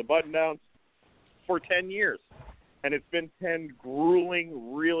 the button downs, for 10 years, and it's been 10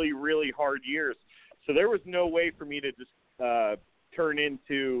 grueling, really, really hard years. So there was no way for me to just turn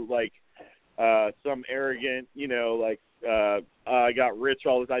into like some arrogant, I got rich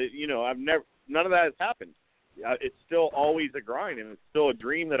all the time. None of that has happened. It's still always a grind, and it's still a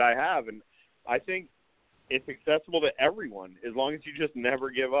dream that I have. And I think it's accessible to everyone as long as you just never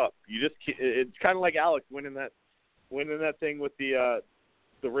give up. It's kind of like Alex winning that thing with the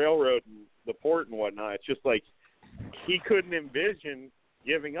railroad and the port and whatnot. It's just like he couldn't envision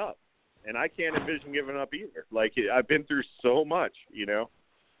giving up, and I can't envision giving up either. Like, I've been through so much,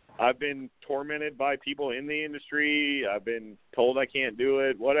 I've been tormented by people in the industry. I've been told I can't do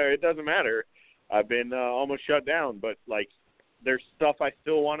it. Whatever, it doesn't matter. I've been almost shut down, but like, there's stuff I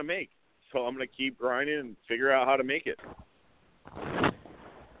still want to make. So I'm going to keep grinding and figure out how to make it.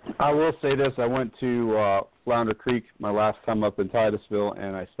 I will say this. I went to Flounder Creek my last time up in Titusville,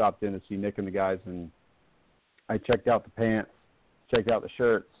 and I stopped in to see Nick and the guys, and I checked out the pants, checked out the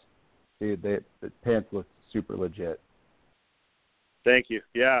shirts. Dude, the pants look super legit. Thank you.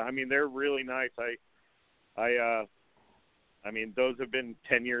 Yeah, I mean, they're really nice. I mean, those have been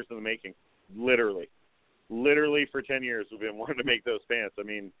 10 years in the making, literally for 10 years we've been wanting to make those pants. I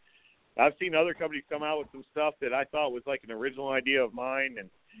mean, I've seen other companies come out with some stuff that I thought was like an original idea of mine, and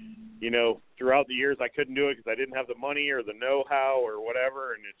throughout the years I couldn't do it because I didn't have the money or the know-how or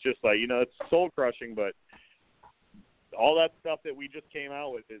whatever, and it's just like, it's soul-crushing, but all that stuff that we just came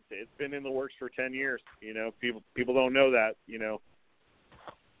out with, it's been in the works for 10 years. People don't know that.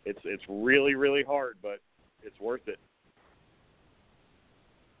 It's really, really hard, but it's worth it.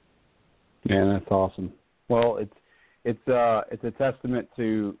 Yeah, that's awesome. Well, it's a testament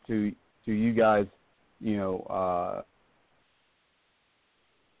to you guys.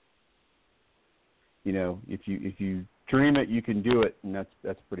 If you dream it, you can do it, and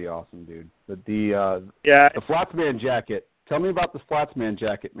that's pretty awesome, dude. But the Flatsman jacket. Tell me about the Flatsman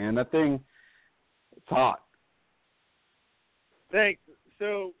jacket, man. That thing, it's hot. Thanks.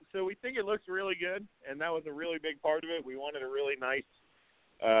 So we think it looks really good, and that was a really big part of it. We wanted a really nice,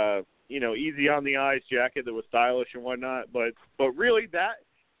 easy on the eyes jacket that was stylish and whatnot. But really that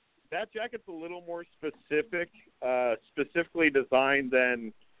jacket's a little more specifically designed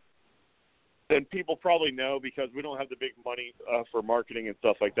than people probably know, because we don't have the big money for marketing and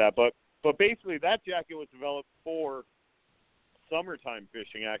stuff like that. But basically that jacket was developed for summertime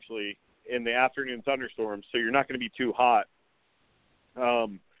fishing, actually, in the afternoon thunderstorms. So you're not going to be too hot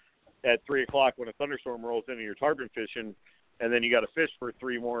at 3 o'clock when a thunderstorm rolls in and you're tarpon fishing, and then you got to fish for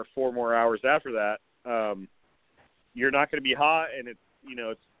 4 more hours after that. You're not going to be hot, and it's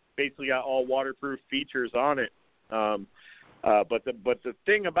basically got all waterproof features on it. But the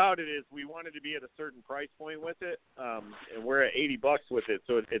thing about it is we wanted to be at a certain price point with it, and we're at $80 with it,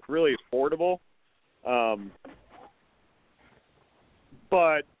 so it's really affordable.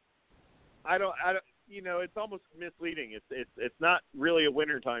 But I don't. It's almost misleading. It's not really a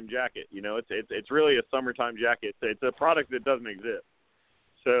wintertime jacket. It's really a summertime jacket. It's a product that doesn't exist.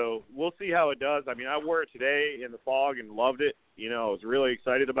 So we'll see how it does. I mean, I wore it today in the fog and loved it. I was really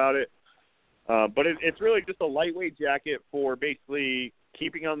excited about it. But it's really just a lightweight jacket for basically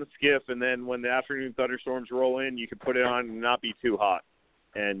keeping on the skiff, and then when the afternoon thunderstorms roll in, you can put it on and not be too hot,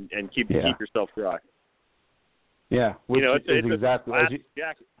 and keep yourself dry. Yeah, it's exactly a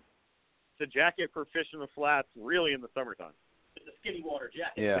jacket. It's a jacket for fishing the flats, really, in the summertime. It's a skinny water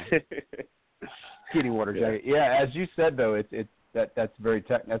jacket. Yeah, skinny water jacket. Yeah, as you said though, that's a very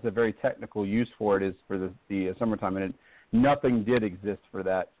technical use for it, is for the summertime, and nothing did exist for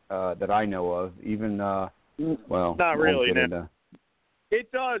that that I know of. Even not really.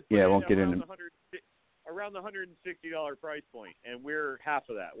 It does. Yeah, won't get into around the $160 price point, and we're half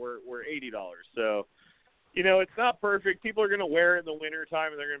of that. We're $80. So, it's not perfect. People are going to wear it in the winter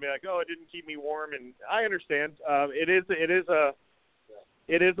time, and they're going to be like, "Oh, it didn't keep me warm." And I understand. It is a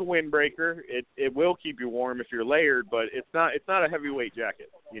windbreaker. It will keep you warm if you're layered, but it's not a heavyweight jacket.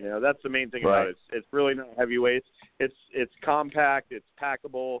 That's the main thing about it. It's really not heavyweight. It's compact. It's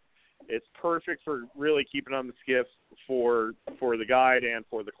packable. It's perfect for really keeping on the skiff for the guide and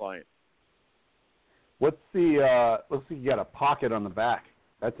for the client. What's the? Looks like you got a pocket on the back.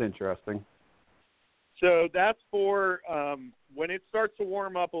 That's interesting. So that's for when it starts to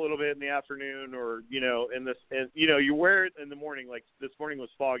warm up a little bit in the afternoon, or you wear it in the morning. Like this morning was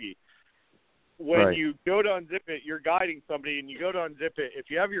foggy. When you go to unzip it, you're guiding somebody, and you go to unzip it. If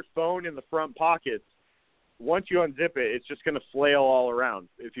you have your phone in the front pockets, once you unzip it, it's just going to flail all around.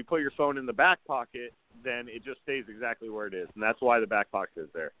 If you put your phone in the back pocket, then it just stays exactly where it is, and that's why the back pocket is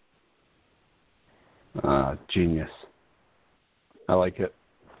there. Genius. I like it.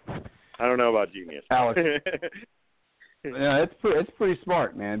 I don't know about genius, Alex. Yeah, it's pretty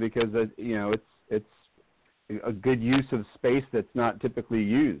smart, man, because it's a good use of space that's not typically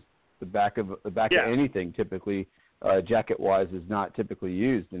used. The back of anything typically, jacket wise, is not typically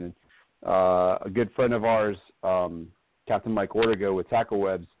used. And a good friend of ours, Captain Mike Ortego with Tackle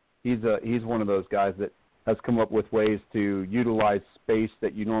Webs, he's one of those guys that has come up with ways to utilize space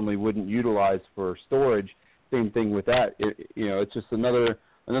that you normally wouldn't utilize for storage. Same thing with that. It's just another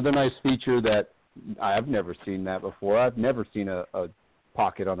nice feature that I've never seen that before. I've never seen a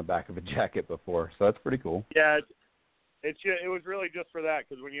pocket on the back of a jacket before, so that's pretty cool. Yeah, it was really just for that,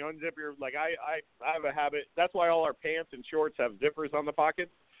 because when you unzip your, like I have a habit. That's why all our pants and shorts have zippers on the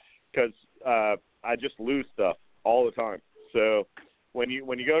pockets, because I just lose stuff all the time. So when you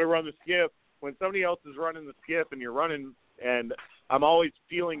go to run the skiff, when somebody else is running the skiff and you're running, and I'm always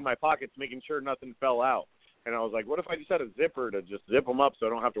feeling my pockets, making sure nothing fell out. And I was like, what if I just had a zipper to just zip them up so I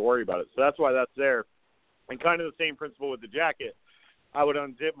don't have to worry about it? So that's why that's there. And kind of the same principle with the jacket. I would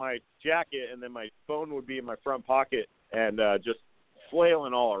unzip my jacket, and then my phone would be in my front pocket and just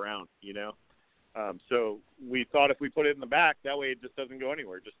flailing all around, So we thought if we put it in the back, that way it just doesn't go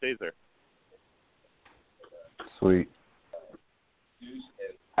anywhere. It just stays there. Sweet.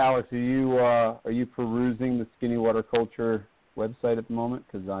 Alex, are you perusing the Skinny Water Culture website at the moment?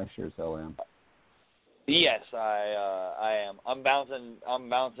 Because I sure as hell am. Yes, I am. I'm bouncing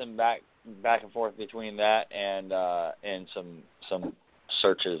back and forth between that and some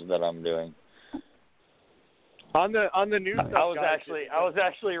searches that I'm doing. On the new stuff, I was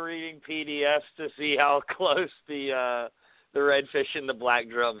actually reading PDFs to see how close the redfish and the black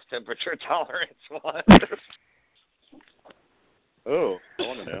drum's temperature tolerance was. Oh, I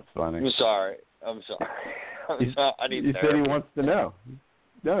want to know. That's funny. I'm sorry. I need you said he wants to know.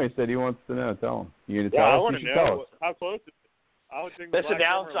 No, he said he wants to know. Tell him. You gonna tell us? I want to know how close. I would think that's a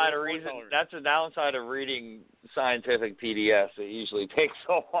downside of reason. That's a downside of reading scientific PDFs. It usually takes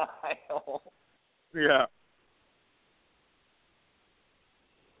a while. Yeah.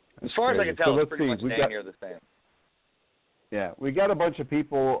 As far as I can tell, it's pretty much near the same. Yeah, we got a bunch of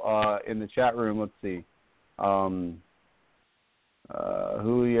people in the chat room. Let's see.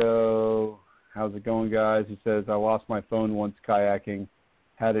 Julio, how's it going, guys? He says, I lost my phone once kayaking,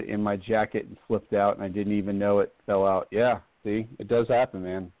 had it in my jacket and slipped out, and I didn't even know it fell out. Yeah, see, it does happen,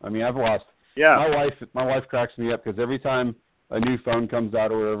 man. I mean, I've lost. Yeah. My wife cracks me up because every time a new phone comes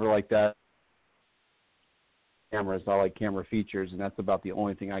out or whatever like that, cameras, I like camera features, and that's about the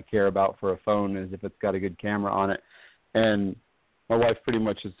only thing I care about for a phone is if it's got a good camera on it. And my wife pretty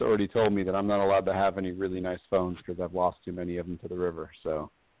much has already told me that I'm not allowed to have any really nice phones because I've lost too many of them to the river. So,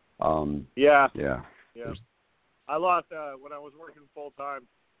 yeah. I lost when I was working full time.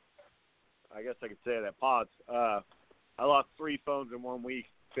 I guess I could say that pods. I lost 3 phones in 1 week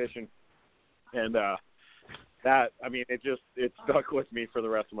fishing, and it stuck with me for the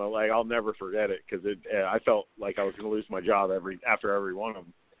rest of my life. I'll never forget it because I felt like I was going to lose my job after every one of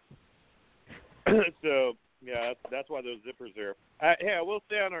them. So. Yeah, that's why those zippers there. Hey, I will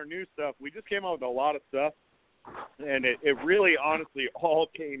say on our new stuff, we just came out with a lot of stuff, and it really, honestly, all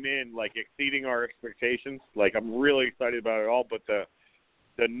came in, like, exceeding our expectations. Like, I'm really excited about it all, but the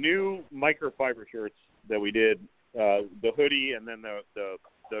new microfiber shirts that we did, the hoodie and then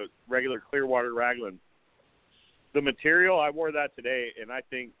the regular Clearwater raglan, the material, I wore that today, and I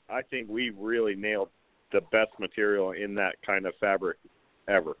think we really nailed the best material in that kind of fabric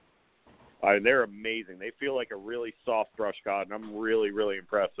ever. They're amazing. They feel like a really soft brush cotton. I'm really, really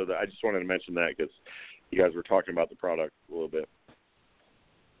impressed. So I just wanted to mention that because you guys were talking about the product a little bit.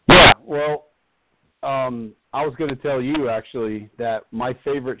 Yeah, well, I was going to tell you, actually, that my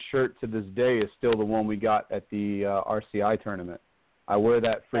favorite shirt to this day is still the one we got at the RCI tournament. I wear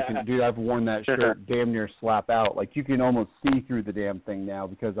that freaking – dude, I've worn that shirt damn near slap out. Like, you can almost see through the damn thing now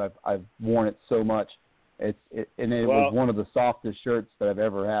because I've worn it so much. It was one of the softest shirts that I've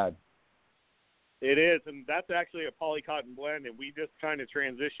ever had. It is, and that's actually a polycotton blend, and we just kind of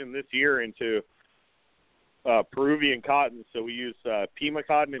transitioned this year into Peruvian cotton. So we use Pima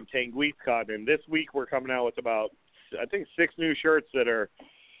cotton and Tanguise cotton. And this week we're coming out with about, I think, 6 new shirts that are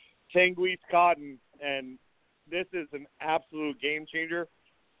Tanguise cotton, and this is an absolute game changer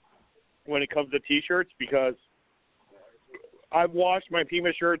when it comes to T-shirts because I've washed my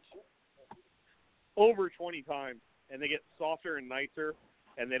Pima shirts over 20 times, and they get softer and nicer.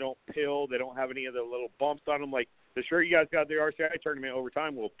 And they don't pill. They don't have any of the little bumps on them. Like the shirt you guys got at the RCI tournament over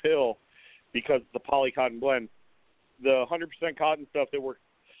time will pill because of the polycotton blend. The 100% cotton stuff that we're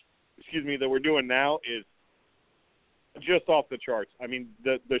doing now is just off the charts. I mean,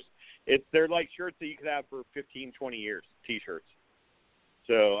 they're like shirts that you could have for 15, 20 years, T-shirts.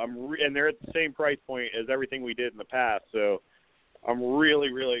 So and they're at the same price point as everything we did in the past. So I'm really,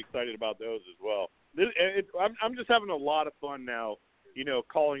 really excited about those as well. I'm just having a lot of fun now. You know,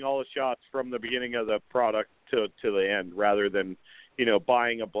 calling all the shots from the beginning of the product to the end, rather than, you know,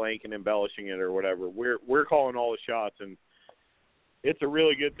 buying a blank and embellishing it or whatever. We're calling all the shots, and it's a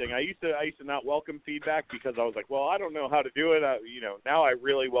really good thing. I used to not welcome feedback because I was like, well, I don't know how to do it. Now I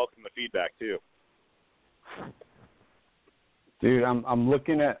really welcome the feedback too. Dude, I'm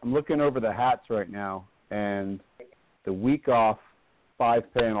looking over the hats right now, and the week off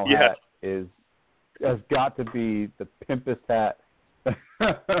 5-panel hat has got to be the pimpest hat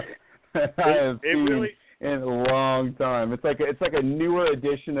I have seen in a long time. It's like a newer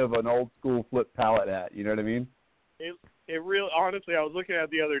edition of an old school flip pallet hat. You know what I mean? It really, honestly, I was looking at it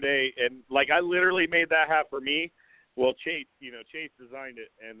the other day, and like I literally made that hat for me. Well, Chase designed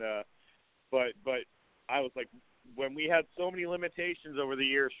it, and but I was like, when we had so many limitations over the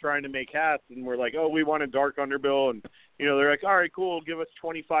years trying to make hats, and we're like, oh, we want a dark underbill, and they're like, all right, cool, give us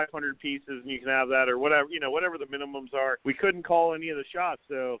 2,500 pieces, and you can have that, or whatever, whatever the minimums are. We couldn't call any of the shots,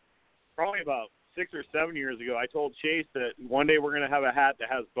 so probably about 6 or 7 years ago, I told Chase that one day we're going to have a hat that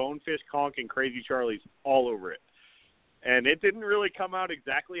has Bonefish, Conch, and Crazy Charlie's all over it. And it didn't really come out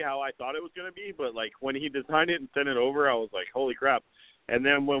exactly how I thought it was going to be, but, like, when he designed it and sent it over, I was like, holy crap. And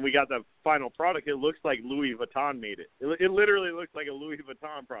then when we got the final product, it looks like Louis Vuitton made it. It literally looks like a Louis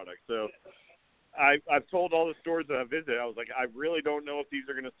Vuitton product. So I've told all the stores that I visit, I was like, I really don't know if these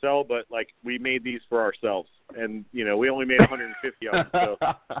are going to sell, but, like, we made these for ourselves. And, you know, we only made 150 of them. So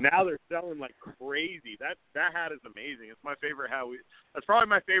now they're selling like crazy. That hat is amazing. It's my favorite hat. That's probably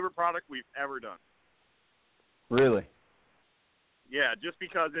my favorite product we've ever done. Really? Yeah, just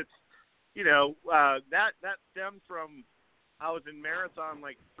because it's, you know, that stemmed from, I was in Marathon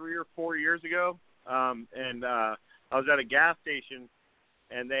like 3 or 4 years ago, and I was at a gas station,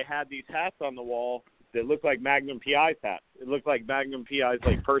 and they had these hats on the wall that looked like Magnum PI's hats. It looked like Magnum PI's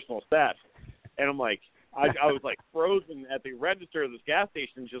like personal stash. And I'm like, I was like frozen at the register of this gas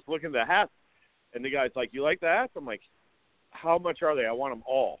station just looking at the hats. And the guy's like, you like the hats? I'm like, how much are they? I want them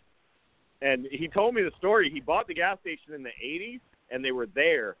all. And he told me the story. He bought the gas station in the 80s, and they were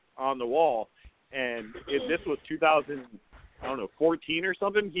there on the wall. And this was 2014 or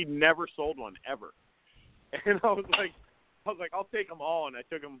something. He never sold one ever. And I was like, I'll take them all. And I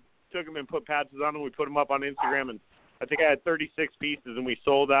took them and put patches on them. We put them up on Instagram, and I think I had 36 pieces, and we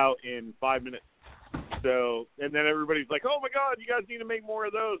sold out in 5 minutes. So, and then everybody's like, oh my God, you guys need to make more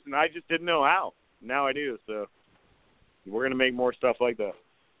of those. And I just didn't know how. Now I do. So we're going to make more stuff like that.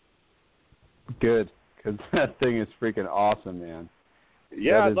 Good, because that thing is freaking awesome, man.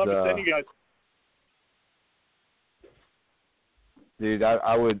 Yeah, I'd love to send you guys. Dude,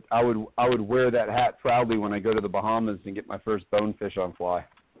 I would wear that hat proudly when I go to the Bahamas and get my first bonefish on fly.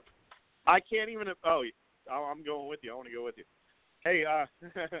 I can't even. Oh, I'm going with you. I want to go with you. Hey, I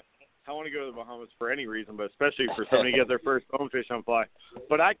want to go to the Bahamas for any reason, but especially for somebody to get their first bonefish on fly.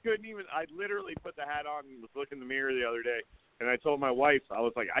 But I couldn't even. I literally put the hat on and was looking in the mirror the other day, and I told my wife, I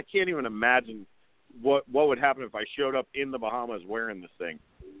was like, I can't even imagine what would happen if I showed up in the Bahamas wearing this thing,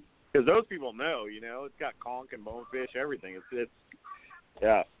 because those people know, you know, it's got conch and bonefish, everything. It's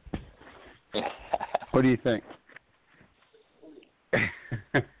yeah. What do you think?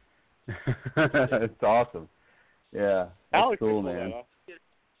 It's awesome. Yeah, that's Alex, cool, man.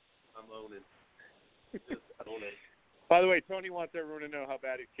 I'm owning. By the way, Tony wants everyone to know how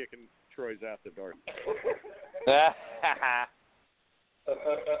bad he's kicking Troy's ass at darts. Yeah,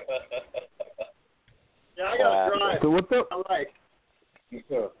 I got to drive. So what's up? All right.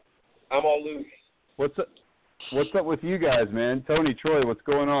 I'm all loose. What's up with you guys, man? Tony, Troy, what's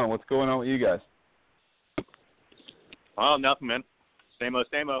going on? What's going on with you guys? Oh, nothing, man. Same old.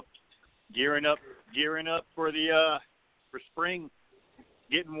 Gearing up for the for spring,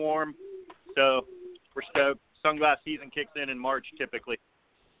 getting warm. So we're stoked. Sunglass season kicks in March typically.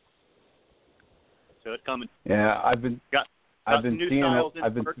 So it's coming. Yeah, I've been seeing it.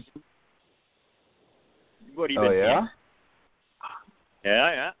 What have you been yeah? seeing?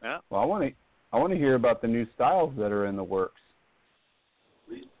 Yeah. Well, I want to hear about the new styles that are in the works.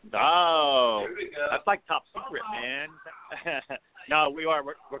 Oh, that's like top secret, man. No,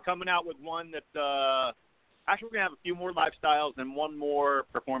 we're coming out with one that actually we're gonna have a few more lifestyles and one more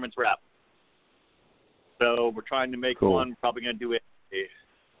performance wrap. So we're trying to make one. Probably gonna do a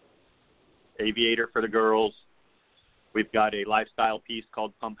aviator for the girls. We've got a lifestyle piece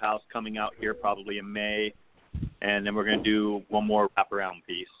called Pump House coming out here probably in May, and then we're gonna do one more wraparound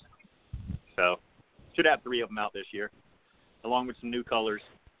piece. So should have 3 of them out this year, along with some new colors,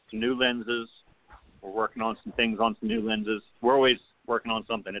 some new lenses. We're working on some things on some new lenses. We're always working on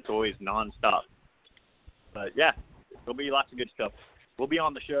something. It's always nonstop. But, yeah, there'll be lots of good stuff. We'll be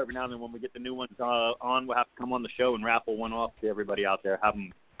on the show every now and then. When we get the new ones on, we'll have to come on the show and raffle one off to everybody out there, have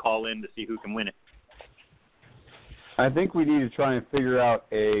them call in to see who can win it. I think we need to try and figure out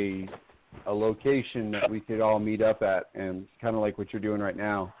a location that we could all meet up at, and kind of like what you're doing right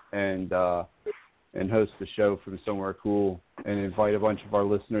now, and host the show from somewhere cool and invite a bunch of our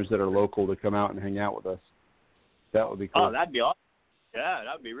listeners that are local to come out and hang out with us. That would be cool. Oh, that'd be awesome. Yeah,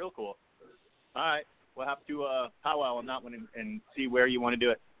 that would be real cool. All right. We'll have to powwow on that one and see where you want to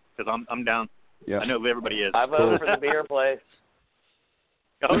do it, because I'm down. Yeah. I know everybody is. I voted for the beer place.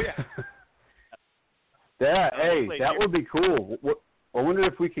 Oh, yeah. Yeah, hey, that would be cool. I wonder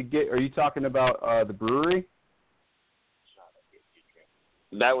if we could get, are you talking about the brewery?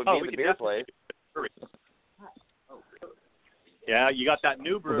 That would be the beer place. Yeah, you got that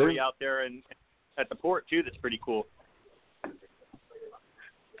new brewery out there at the port, too, that's pretty cool.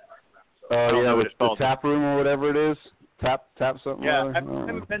 Oh, yeah, the tap room or whatever it is. Tap something. Yeah, I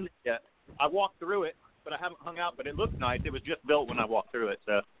haven't been there yet. I walked through it, but I haven't hung out. But it looks nice. It was just built when I walked through it,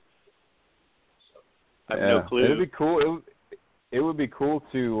 so I have no clue. It'd be cool. would be cool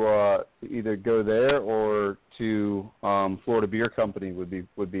to either go there or to Florida Beer Company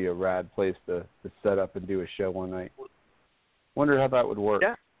would be a rad place to set up and do a show one night. Wonder how that would work.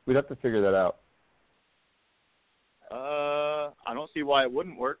 Yeah. We'd have to figure that out. I don't see why it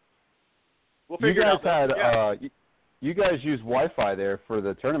wouldn't work. We'll You figure guys it out. had you guys used Wi-Fi there for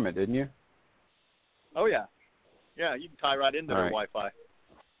the tournament, didn't you? Oh yeah, yeah. You can tie right into their Right. Wi-Fi.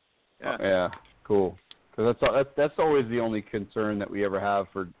 Yeah. Yeah. Cool. Because that's always the only concern that we ever have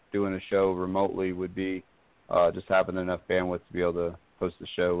for doing a show remotely would be just having enough bandwidth to be able to host the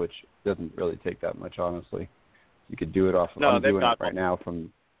show, which doesn't really take that much, honestly. You could do it off. No, I'm doing got it right now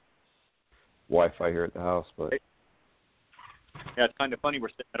from Wi-Fi here at the house, but yeah, it's kind of funny. We're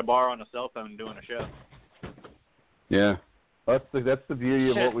sitting at a bar on a cell phone doing a show. yeah, that's the beauty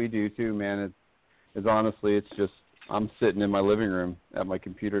of what we do too, man. It's honestly, it's just I'm sitting in my living room at my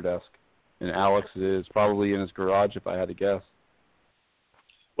computer desk, and Alex is probably in his garage if I had to guess.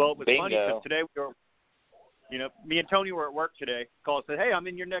 Well, it was funny Bingo. because today we were, me and Tony were at work today. Called and said, "Hey, I'm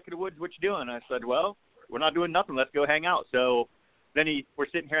in your neck of the woods. What you doing?" I said, "Well, we're not doing nothing. Let's go hang out." So then we're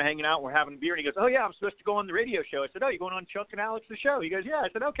sitting here hanging out. We're having a beer, and he goes, "Oh yeah, I'm supposed to go on the radio show." I said, "Oh, you going on Chuck and Alex's show?" He goes, "Yeah." I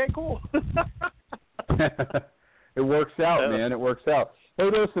said, "Okay, cool." It works out, man. It works out. Hey,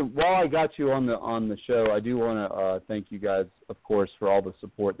 listen, while I got you on the show, I do want to thank you guys, of course, for all the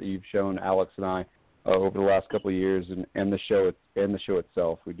support that you've shown Alex and I over the last couple of years, and the show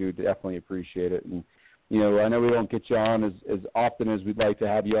itself. We do definitely appreciate it, and I know we don't get you on as often as we'd like to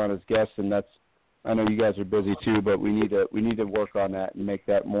have you on as guests, and I know you guys are busy too, but we need to work on that and make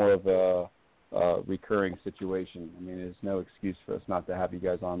that more of a recurring situation. I mean, there's no excuse for us not to have you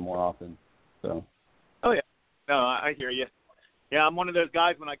guys on more often. So. Oh yeah, no, I hear you. Yeah, I'm one of those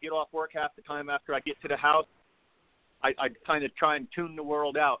guys. When I get off work half the time after I get to the house, I kind of try and tune the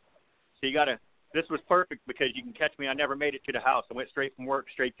world out. So you gotta. This was perfect because you can catch me. I never made it to the house. I went straight from work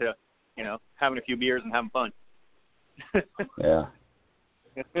straight to, having a few beers and having fun. Yeah.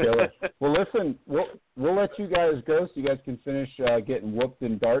 Killer. Well, listen, we'll let you guys go so you guys can finish getting whooped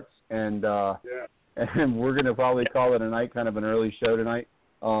in darts, and we're gonna probably call it a night, kind of an early show tonight.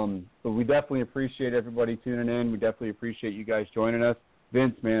 But we definitely appreciate everybody tuning in. We definitely appreciate you guys joining us.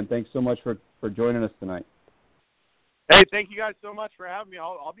 Vince, man, thanks so much for joining us tonight. Hey, thank you guys so much for having me.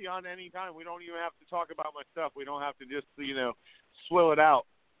 I'll be on any time. We don't even have to talk about my stuff. We don't have to just swill it out.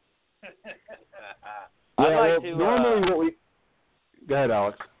 Normally what we. Go ahead,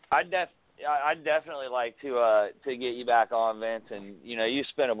 Alex. I'd definitely like to get you back on, Vince. And you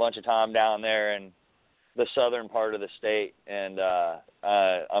spent a bunch of time down there in the southern part of the state, and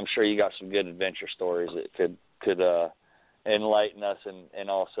I'm sure you got some good adventure stories that could enlighten us and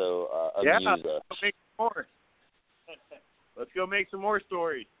also amuse us. Let's make more. Let's go make some more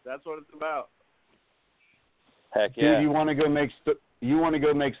stories. That's what it's about. Heck yeah! Dude, you want to go make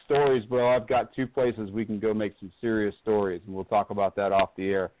stories, bro? I've got two places we can go make some serious stories, and we'll talk about that off the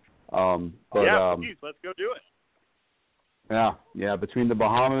air. Please, let's go do it. Yeah. Between the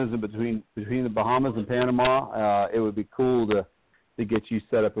Bahamas and between the Bahamas and Panama, it would be cool to get you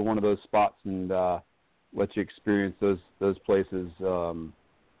set up in one of those spots and let you experience those places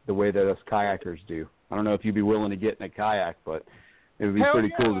the way that us kayakers do. I don't know if you'd be willing to get in a kayak, but it would be pretty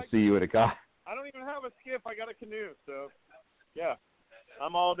cool to see you in a kayak. I don't even have a skiff. I got a canoe, so yeah,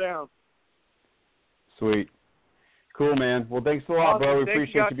 I'm all down. Sweet. Cool, man. Well, thanks a lot, bro. We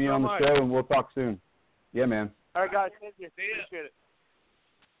appreciate you being on the show, and we'll talk soon. Yeah, man. All right, guys. Thank you. Appreciate it.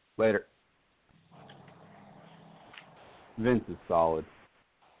 Later. Vince is solid.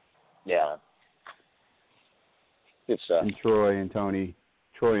 Yeah. Good stuff. And Troy and Tony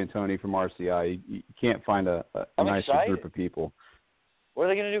from RCI. You can't find a nicer group of people. What are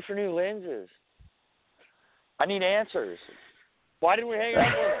they going to do for new lenses? I need answers. Why did we hang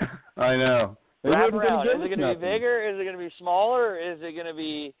out with them? I know. Wrap around. Is it going to be bigger? Is it going to be smaller? Is it going to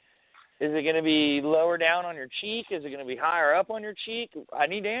be lower down on your cheek? Is it going to be higher up on your cheek? I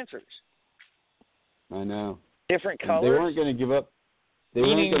need answers. I know. Different colors. They weren't going to give up. They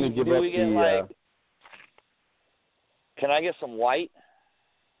weren't going to give up the. Can I get some white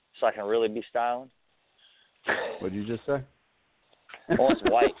so I can really be styling? What did you just say? I want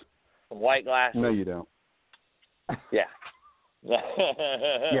some white. Some white glasses. No, you don't. Yeah. Yeah.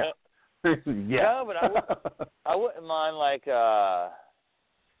 Yeah. No, but I wouldn't mind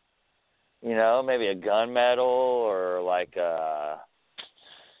maybe a gunmetal or I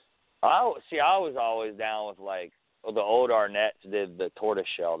was always down with the old Arnett's did the tortoise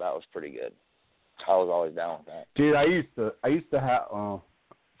shell. That was pretty good. I was always down with that. Dude, I used to have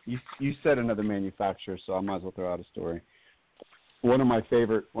you said another manufacturer, so I might as well throw out a story. One of my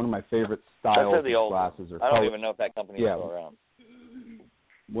favorite styles of glasses are. I don't even know if that company is still around.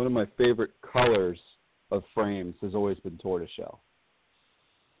 one of my favorite colors of frames has always been tortoiseshell.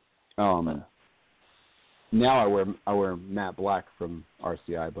 Now I wear matte black from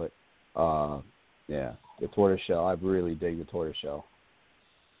RCI, but yeah, the tortoiseshell. I really dig the tortoiseshell.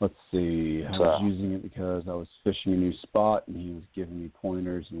 Let's see. I was using it because I was fishing a new spot, and he was giving me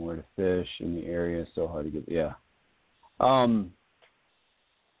pointers on where to fish in the area. So hard to get. Yeah.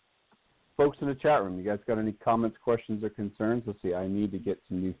 Folks in the chat room, you guys got any comments, questions, or concerns? Let's see. I need to get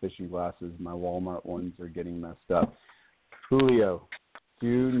some new fishing glasses. My Walmart ones are getting messed up. Julio,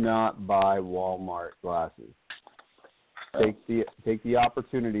 do not buy Walmart glasses. Take the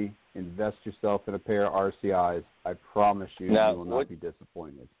opportunity. Invest yourself in a pair of RCIs. I promise you, you will not be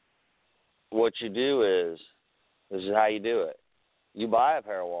disappointed. What you do is, this is how you do it. You buy a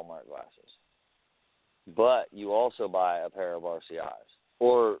pair of Walmart glasses, but you also buy a pair of RCIs,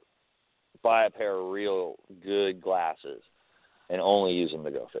 or buy a pair of real good glasses and only use them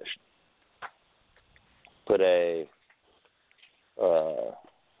to go fishing. Put a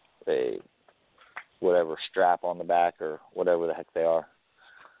whatever strap on the back or whatever the heck they are.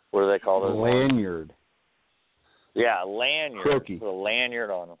 What do they call those? Lanyard. Yeah, lanyard. Croaky. Put a lanyard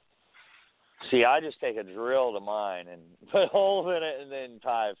on them. See, I just take a drill to mine and put holes in it and then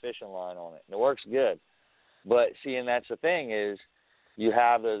tie a fishing line on it. And it works good. But see, and that's the thing is, you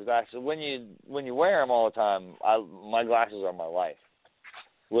have those glasses. When you wear them all the time, my glasses are my life.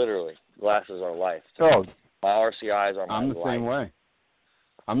 Literally, glasses are life. Oh, my RCIs are my life. I'm the same way.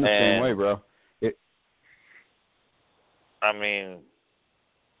 I'm the same way, bro. I mean,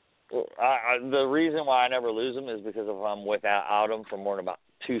 the reason why I never lose them is because if I'm without them for more than about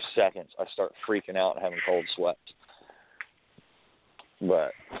 2 seconds, I start freaking out and having cold sweats.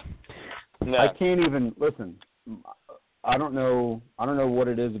 But no. I can't even listen. I don't know what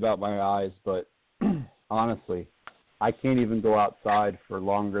it is about my eyes, but honestly, I can't even go outside for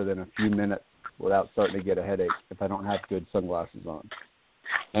longer than a few minutes without starting to get a headache if I don't have good sunglasses on.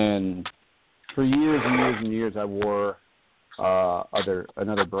 And for years and years and years, I wore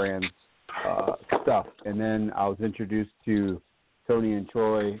another brand's stuff, and then I was introduced to Tony and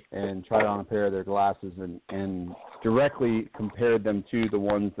Troy and tried on a pair of their glasses and directly compared them to the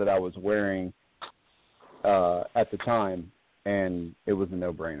ones that I was wearing at the time, and it was a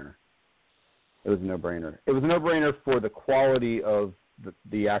no-brainer. It was a no-brainer for the quality of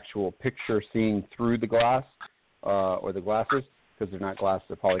the actual picture seeing through the glass or the glasses, because they're not glass,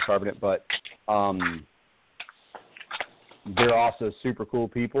 they're polycarbonate, but they're also super cool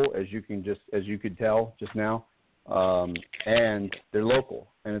people, as you could tell just now, and they're local,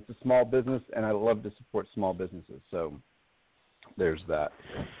 and it's a small business, and I love to support small businesses, so there's that.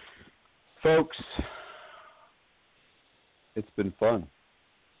 Folks, it's been fun.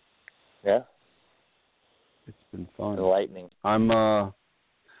 Yeah. It's been fun. Enlightening. I'm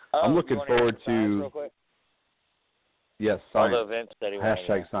looking forward to. Yes, science. Although Vince said he #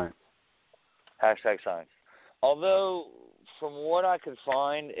 science. # science. Although, from what I could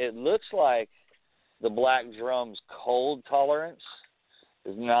find, it looks like the black drum's cold tolerance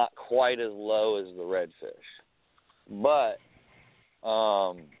is not quite as low as the redfish, but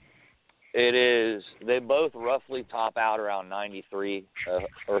it is. They both roughly top out around 93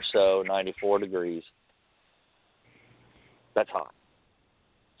 or so, 94 degrees. That's hot.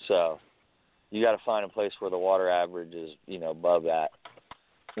 So you got to find a place where the water average is, above that,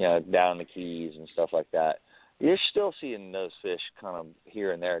 down in the Keys and stuff like that. You're still seeing those fish kind of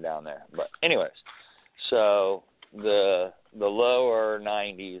here and there down there. But anyways, so the lower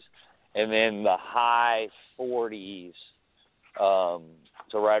 90s and then the high 40s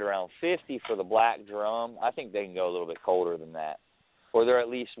to right around 50 for the black drum. I think they can go a little bit colder than that, or they're at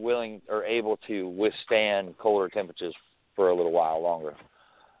least willing or able to withstand colder temperatures for a little while longer.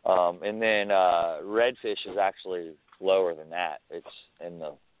 And then redfish is actually lower than that. It's in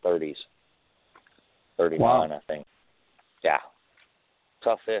the 30s, 39, wow. I think. Yeah,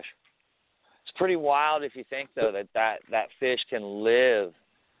 tough fish. It's pretty wild if you think, though, that fish can live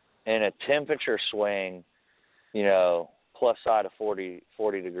in a temperature swing, plus side of 40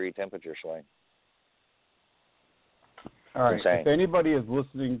 degree temperature swing. All right. Insane. If anybody is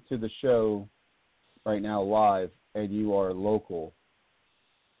listening to the show right now live and you are local,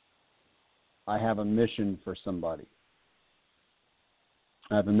 I have a mission for somebody.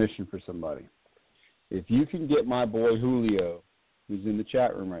 If you can get my boy Julio, who's in the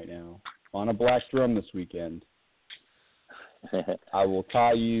chat room right now, on a black drum this weekend, I will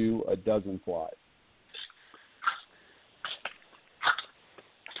tie you a dozen flies.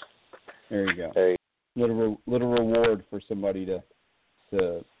 There you go. Little reward for somebody to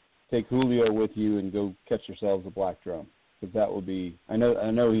take Julio with you and go catch yourselves a black drum. because that will be. I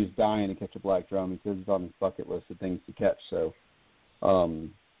know he's dying to catch a black drum. He says it's on his bucket list of things to catch. So,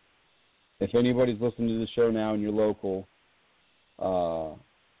 if anybody's listening to the show now and you're local,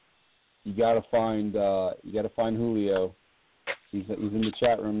 you gotta find Julio. He's in the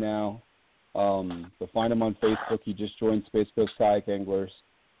chat room now. So find him on Facebook. He just joined Space Coast Kayak Anglers,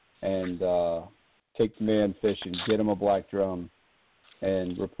 and take the man fishing. Get him a black drum,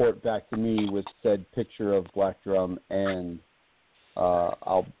 and report back to me with said picture of black drum, and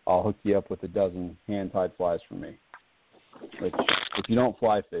I'll hook you up with a dozen hand-tied flies from me. Which, if you don't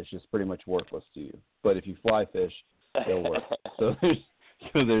fly fish, is pretty much worthless to you. But if you fly fish, they'll work. So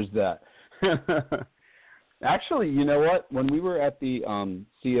there's that. Actually, you know what? When we were at the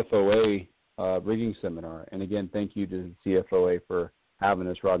CFOA rigging seminar, and again, thank you to the CFOA for having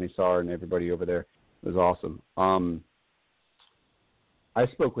us, Rodney Saar and everybody over there. It was awesome. I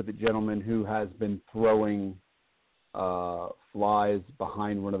spoke with a gentleman who has been throwing flies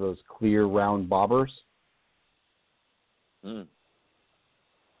behind one of those clear round bobbers. Mm.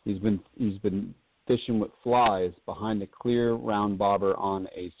 He's been fishing with flies behind a clear round bobber on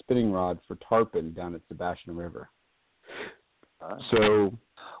a spinning rod for tarpon down at Sebastian River. So,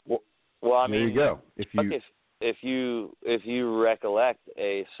 well, I mean, there you go. If you recollect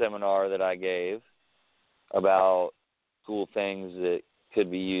a seminar that I gave about cool things that could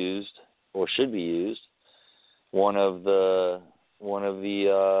be used or should be used, one of the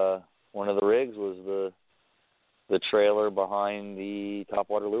rigs was the trailer behind the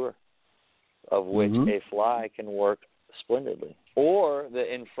topwater lure, of which a fly can work splendidly, or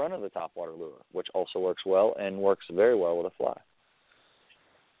the in front of the topwater lure, which also works well and works very well with a fly.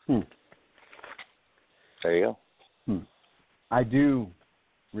 There you go. I do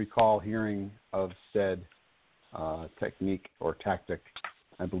recall hearing of said technique or tactic.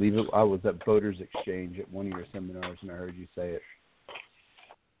 I believe I was at Boaters Exchange at one of your seminars, and I heard you say it.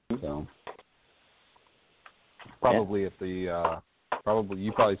 So probably at the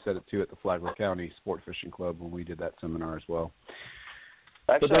you probably said it too at the Flagler County Sport Fishing Club when we did that seminar as well.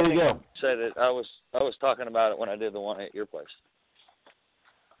 Actually, but there I think you go. I said it. I was talking about it when I did the one at your place.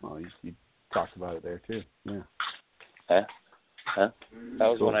 Well, you talked about it there too. Yeah. Huh? That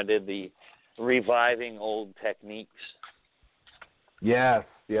was when I did the reviving old techniques. Yes.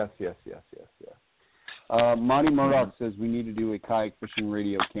 Monty Murdoch says we need to do a kayak fishing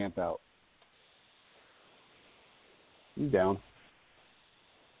radio camp out. He's down.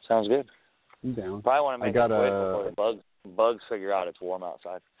 Sounds good. I'm down. Probably want to make it quick before the bugs figure out it's warm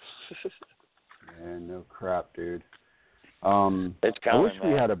outside. Man, no crap, dude. It's coming, I wish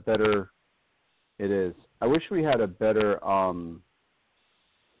we had a better. It is. I wish we had a better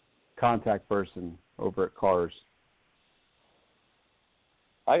contact person over at Cars.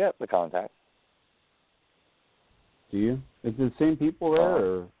 I got the contact. Do you? Is it the same people there,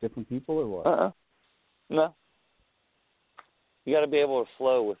 or different people, or what? No. You got to be able to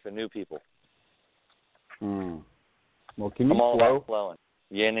flow with the new people. Well, can you I'm all flow? about flowing.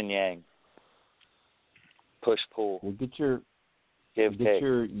 Yin and yang. Push pull. Well, get your give get take.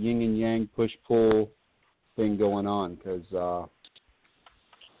 your yin and yang push pull thing going on, because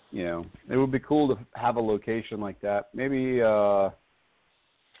it would be cool to have a location like that. Maybe.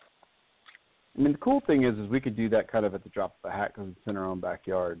 The cool thing is we could do that kind of at the drop of a hat because it's in our own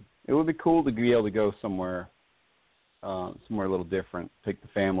backyard. It would be cool to be able to go somewhere a little different. Take the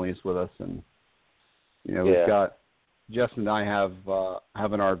families with us, and we've got Justin and I have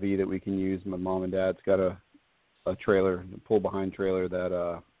an RV that we can use. My mom and dad's got a trailer, a pull behind trailer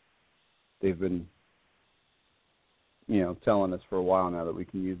that they've been telling us for a while now that we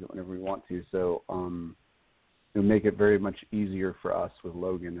can use it whenever we want to. So it'll make it very much easier for us with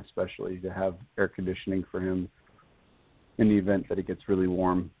Logan, especially to have air conditioning for him in the event that it gets really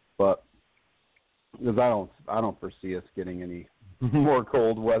warm. But because I don't foresee us getting any more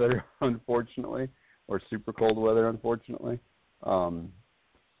cold weather, unfortunately, or super cold weather, unfortunately. I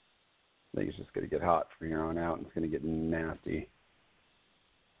think it's just going to get hot from here on out, and it's going to get nasty.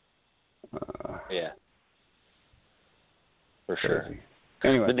 For sure. Crazy.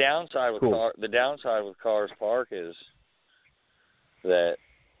 Anyway, the downside with Cars Park is that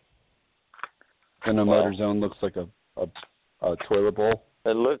the motor zone looks like a toilet bowl.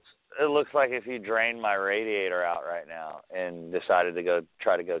 It looks like if you drained my radiator out right now and decided to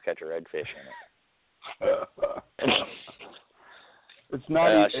try to catch a redfish in it. It's not.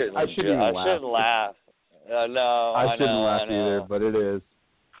 I shouldn't laugh. I shouldn't laugh. No, I shouldn't laugh either, but it is.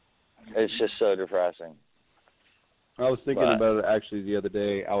 It's just so depressing. I was thinking about it actually the other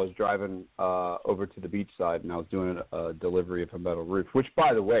day. I was driving over to the beach side, and I was doing a delivery of a metal roof, which,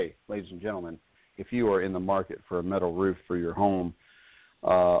 by the way, ladies and gentlemen, if you are in the market for a metal roof for your home,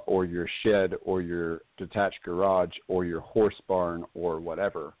 or your shed, or your detached garage, or your horse barn, or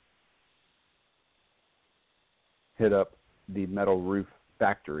whatever, hit up the Metal Roof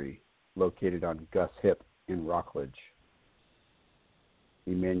Factory located on Gus Hip in Rockledge.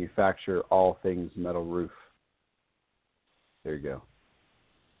 We manufacture all things metal roof. There you go.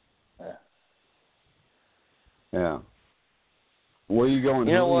 Yeah. Where are you going?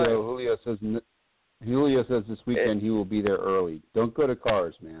 You know what? Julio says this weekend he will be there early. Don't go to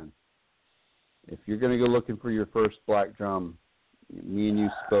Cars, man. If you're going to go looking for your first black drum, me and you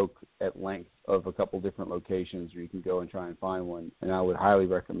spoke at length of a couple different locations where you can go and try and find one, and I would highly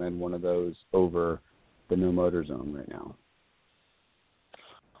recommend one of those over the No Motor Zone right now.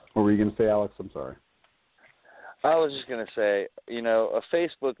 What were you going to say, Alex? I'm sorry. I was just going to say, a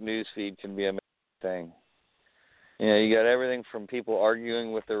Facebook news feed can be a thing. You got everything from people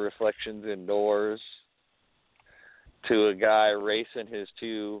arguing with their reflections indoors to a guy racing his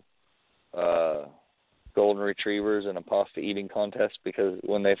two golden retrievers in a pasta eating contest because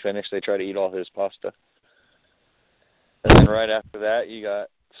when they finish, they try to eat all his pasta. And then right after that, you got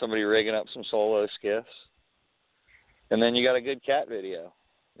somebody rigging up some solo skiffs. And then you got a good cat video,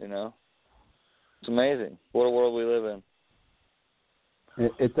 It's amazing. What a world we live in.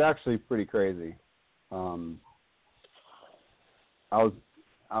 It's actually pretty crazy. I was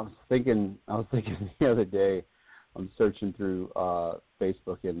thinking the other day, I'm searching through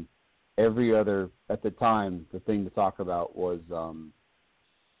Facebook, and every other, at the time, the thing to talk about was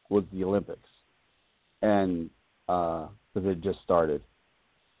the Olympics, and because it just started,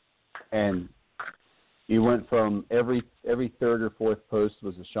 and you went from every third or fourth post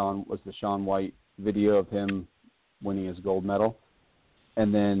was the Shaun White video of him winning his gold medal.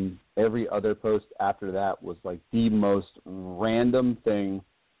 And then every other post after that was like the most random thing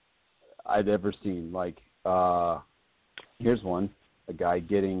I'd ever seen. Like, here's one, a guy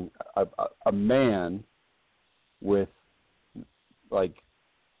getting a man with, like,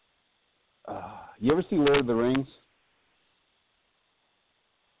 you ever see Lord of the Rings?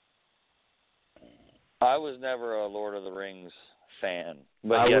 I was never a Lord of the Rings fan.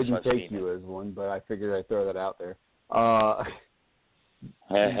 But I yes, wouldn't I've take seen you it. as one, but I figured I'd throw that out there.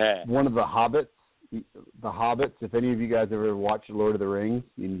 One of the Hobbits, if any of you guys ever watched Lord of the Rings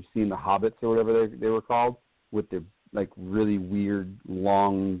and you've seen the Hobbits or whatever they were called, with their like really weird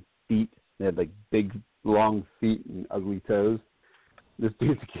long feet. They had like big long feet and ugly toes. This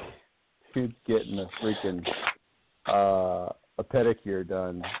dude's getting a freaking a pedicure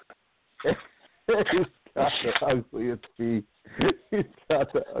done. He's got the ugliest feet. He's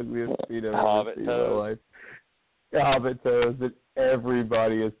got the ugliest feet I've ever seen in my life. Hobbit toes, and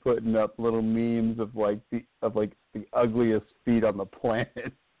everybody is putting up little memes of the ugliest feet on the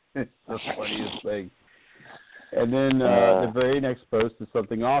planet. It's the funniest thing. And then the very next post is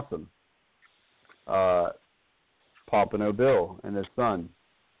something awesome. Pompano Bill and his son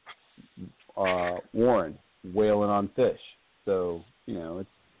Warren whaling on fish. So it's,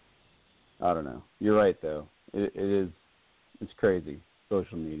 I don't know. You're right though. It's crazy.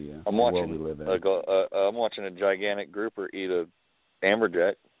 Social media. I'm watching. The world we live in. I'm watching a gigantic grouper eat a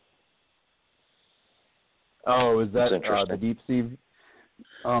amberjack. Oh, is that the deep sea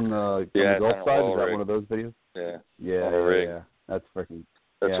on the Gulf side? Is that rig. One of those videos? Yeah. Yeah. That's freaking.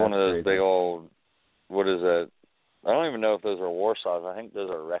 That's one of those crazy. big old. What is that? I don't even know if those are warsaws. I think those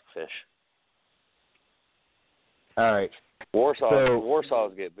are wreckfish. All right.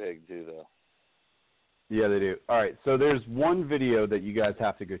 Warsaws get big too, though. Yeah, they do. All right, so there's one video that you guys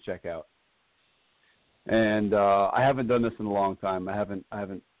have to go check out, and I haven't done this in a long time. I haven't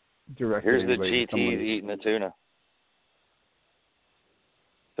directed. Here's the anybody GTs eating the tuna.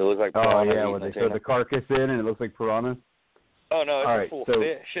 It looks like piranhas. piranhas. Oh yeah, where they throw the carcass in and it looks like piranhas. Oh no, it's a full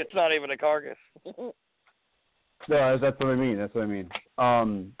fish. It's not even a carcass. No, that's what I mean.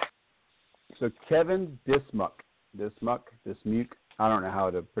 So Kevin Dismuke. I don't know how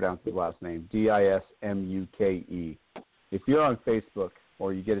to pronounce his last name. Dismuke. If you're on Facebook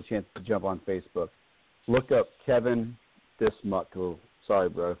or you get a chance to jump on Facebook, look up Kevin Dismuke. Oh, sorry,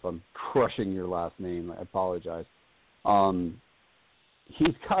 bro, if I'm crushing your last name. I apologize.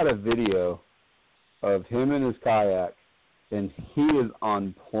 He's got a video of him in his kayak, and he is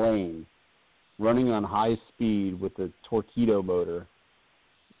on plane, running on high speed with a torpedo motor.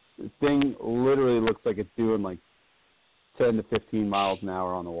 The thing literally looks like it's doing like 10 to 15 miles an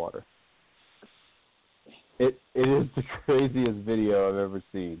hour on the water. It is the craziest video I've ever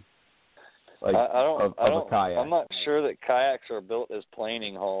seen. Of a kayak. I'm not sure that kayaks are built as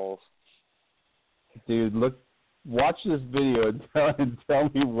planing hulls. Dude, watch this video and tell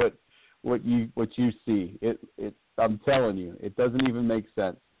me what you see. It I'm telling you, it doesn't even make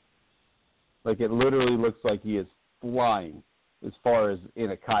sense. Like, it literally looks like he is flying as far as in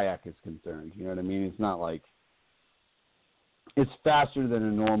a kayak is concerned. You know what I mean? It's not like it's faster than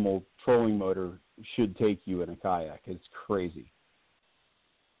a normal trolling motor should take you in a kayak. It's crazy.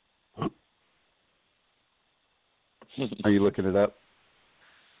 Are you looking it up?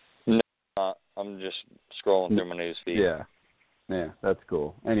 No, I'm just scrolling through my news feed. Yeah, that's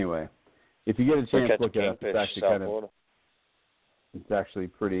cool. Anyway, if you get a chance, look it up. It's actually it's actually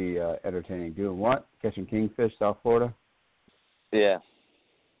pretty entertaining. Doing what? Catching kingfish, South Florida? Yeah.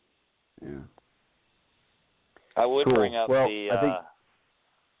 Yeah. I would bring up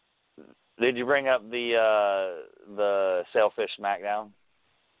did you bring up the Sailfish Smackdown?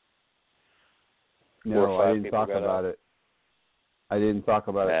 No, I didn't talk about it. I didn't talk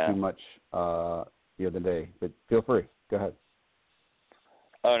about it too much the other day, but feel free. Go ahead.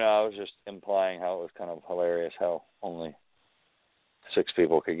 Oh, no, I was just implying how it was kind of hilarious how only 6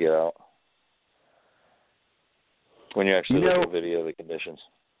 people could get out. When you actually look at the video of the conditions.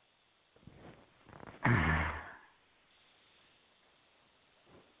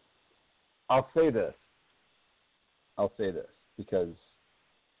 I'll say this because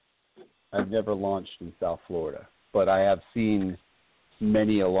I've never launched in South Florida, but I have seen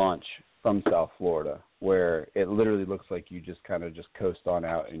many a launch from South Florida where it literally looks like you just kind of just coast on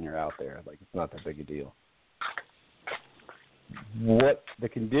out and you're out there. Like, it's not that big a deal. What the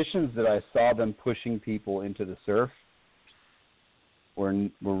conditions that I saw them pushing people into the surf were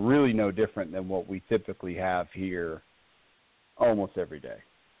really no different than what we typically have here almost every day.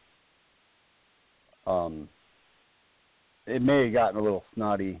 It may have gotten a little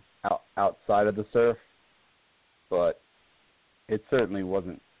snotty outside of the surf, but it certainly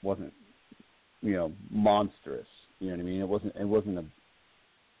wasn't monstrous. You know what I mean?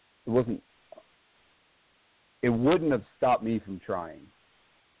 It wouldn't have stopped me from trying.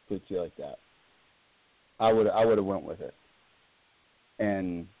 Put you like that. I would have went with it.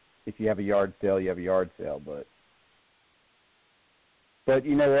 And if you have a yard sale, you have a yard sale. But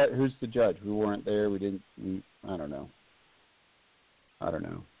you know what? Who's to judge? We weren't there. I don't know.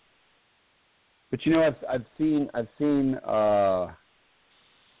 But you know, I've seen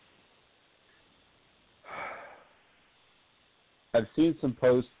some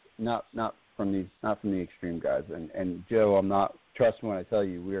posts, not from the extreme guys. And Joe, trust me when I tell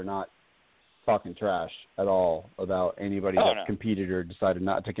you, we are not talking trash at all about anybody that competed or decided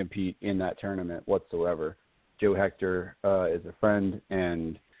not to compete in that tournament whatsoever. Joe Hector is a friend,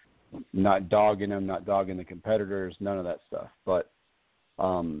 and not dogging him, not dogging the competitors, none of that stuff. But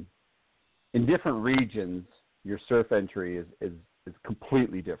in different regions, your surf entry is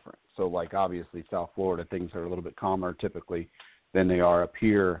completely different. So, like, obviously, South Florida, things are a little bit calmer typically than they are up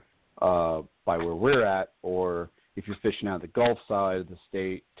here by where we're at, or if you're fishing out the Gulf side of the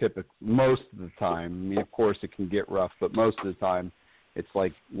state, most of the time, I mean, of course, it can get rough, but most of the time, it's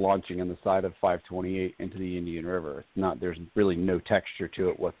like launching on the side of 528 into the Indian River. There's really no texture to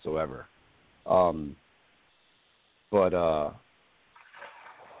it whatsoever. But a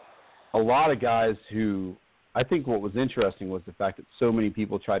lot of guys who, I think what was interesting was the fact that so many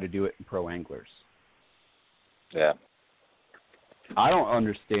people try to do it in pro anglers. Yeah. I don't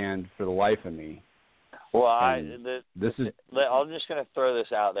understand for the life of me. Well, I'm just going to throw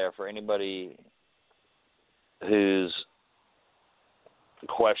this out there for anybody who's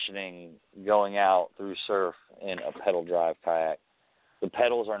questioning going out through surf in a pedal drive kayak. The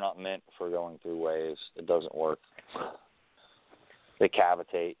pedals are not meant for going through waves. It doesn't work. They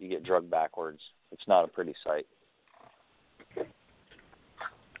cavitate. You get drugged backwards. It's not a pretty sight. That's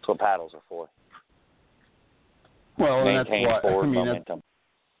what paddles are for. Well, maintain and that's forward why, momentum.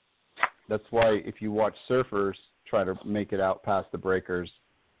 That's why if you watch surfers try to make it out past the breakers,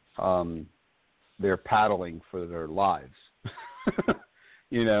 they're paddling for their lives.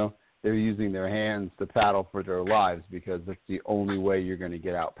 You know, they're using their hands to paddle for their lives because that's the only way you're going to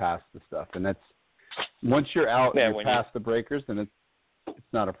get out past the stuff. And that's once you're out and you're past the breakers, then it's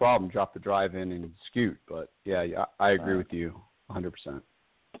not a problem. Drop the drive in and scoot. But yeah, I agree with you 100%.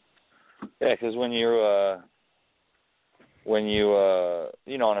 Yeah, because when you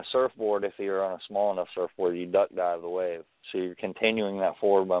on a surfboard, if you're on a small enough surfboard, you duck dive the wave, so you're continuing that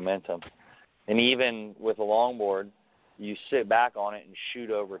forward momentum. And even with a longboard, you sit back on it and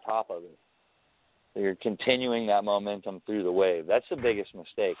shoot over top of it. So you're continuing that momentum through the wave. That's the biggest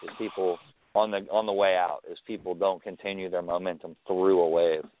mistake is people on the way out is people don't continue their momentum through a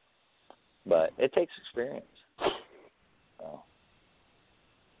wave. But it takes experience. So.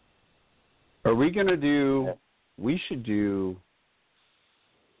 Are we going to do? Yeah. We should do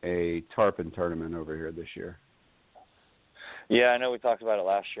a tarpon tournament over here this year. Yeah, I know we talked about it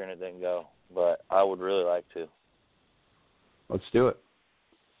last year and it didn't go, but I would really like to. Let's do it.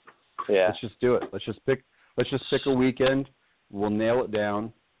 Yeah. Let's just do it. Let's just pick a weekend. We'll nail it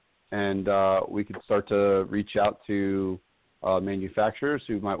down, and we could start to reach out to manufacturers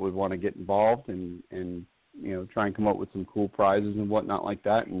who would want to get involved and try and come up with some cool prizes and whatnot like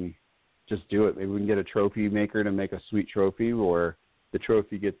that, and just do it. Maybe we can get a trophy maker to make a sweet trophy, or the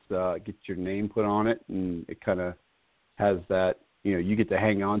trophy gets your name put on it, and it kind of has that, you get to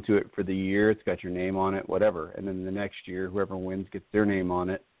hang on to it for the year. It's got your name on it, whatever. And then the next year, whoever wins gets their name on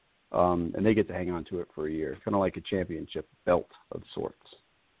it, and they get to hang on to it for a year. Kind of like a championship belt of sorts.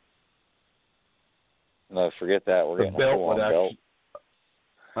 No, forget that. We're getting a full-on belt.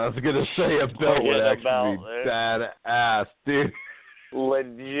 I was going to say a belt would actually be badass, dude.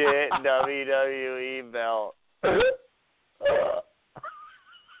 Legit WWE belt.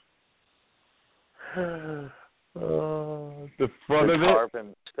 The front of tarpon,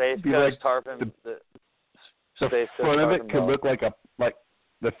 it, Space Coast tarpon. The front of it could look like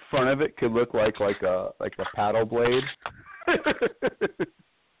the front of it could look like a paddle blade,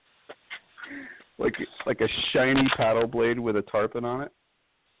 like a shiny paddle blade with a tarpon on it.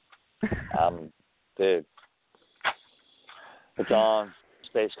 Dude, it's on.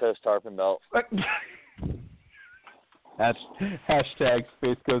 Space Coast tarpon belt. Hashtag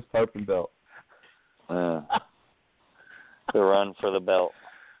Space Coast tarpon belt. The run for the belt.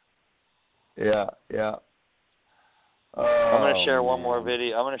 Yeah. I'm gonna share one more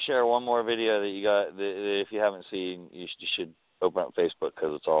video. I'm gonna share one more video that you got. That if you haven't seen, you should open up Facebook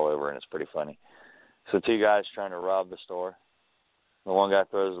because it's all over and it's pretty funny. So 2 guys trying to rob the store. The one guy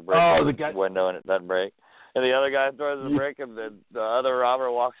throws the brick out the window and it doesn't break. And the other guy throws the brick and the other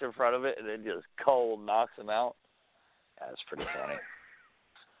robber walks in front of it and then just cold knocks him out. That's pretty funny.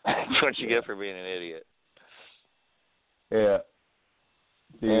 That's what you get for being an idiot. Yeah.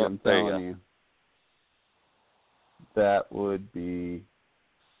 See, yeah, I'm telling you. That would be...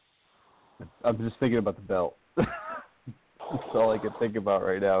 I'm just thinking about the belt. That's all I can think about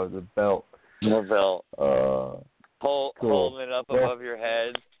right now is a belt. More belt. Cool. Holding it up above your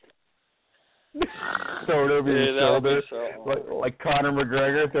head. Throw it over your shoulder. Like Conor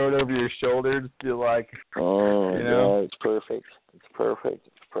McGregor, throw it over your shoulder. Just be like, oh, yeah, it's perfect. It's perfect.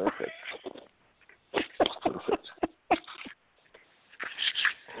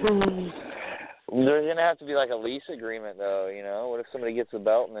 There's going to have to be like a lease agreement, though, What if somebody gets the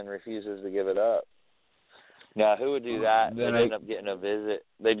belt and then refuses to give it up? Now, who would do that? They'd end up getting a visit.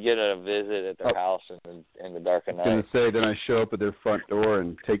 They'd get a visit at their house in the dark of night. I was going to say, then I show up at their front door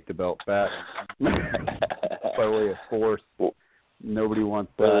and take the belt back. By way of force. Nobody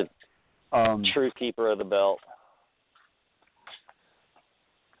wants that. True keeper of the belt.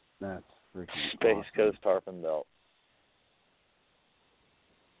 That's freaking Space awesome. Coast tarpon belt.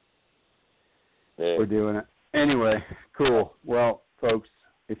 Yeah. We're doing it. Anyway, cool. Well, folks,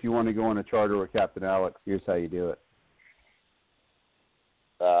 if you want to go on a charter with Captain Alex, here's how you do it.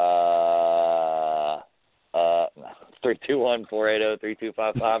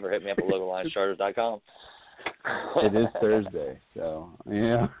 321-480-3255 or hit me up at locallinescharters.com. It is Thursday, so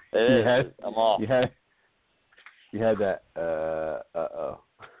yeah. I'm off. You had that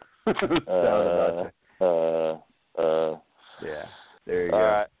yeah. There you go. All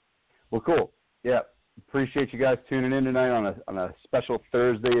right. Well, cool. Yeah. Appreciate you guys tuning in tonight on a special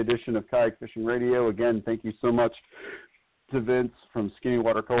Thursday edition of Kayak Fishing Radio. Again, thank you so much to Vince from Skinny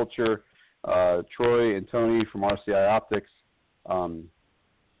Water Culture, Troy and Tony from RCI Optics. And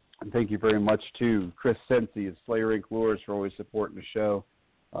thank you very much to Chris Sensi of Slayer Inc. Lures for always supporting the show.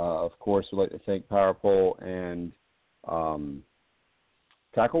 Of course, we'd like to thank PowerPole and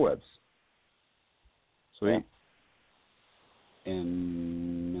Tackle Webs. Sweet. Yeah.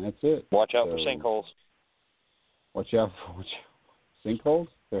 And that's it. Watch out for sinkholes. Watch out for sinkholes?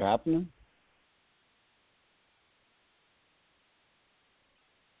 They're happening?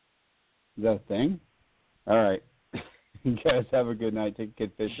 Is that a thing? All right. You guys have a good night. Take a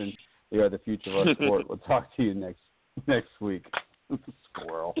kid fishing. You are the future of our sport. We'll talk to you next week.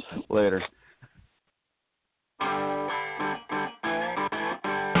 Squirrel. Later.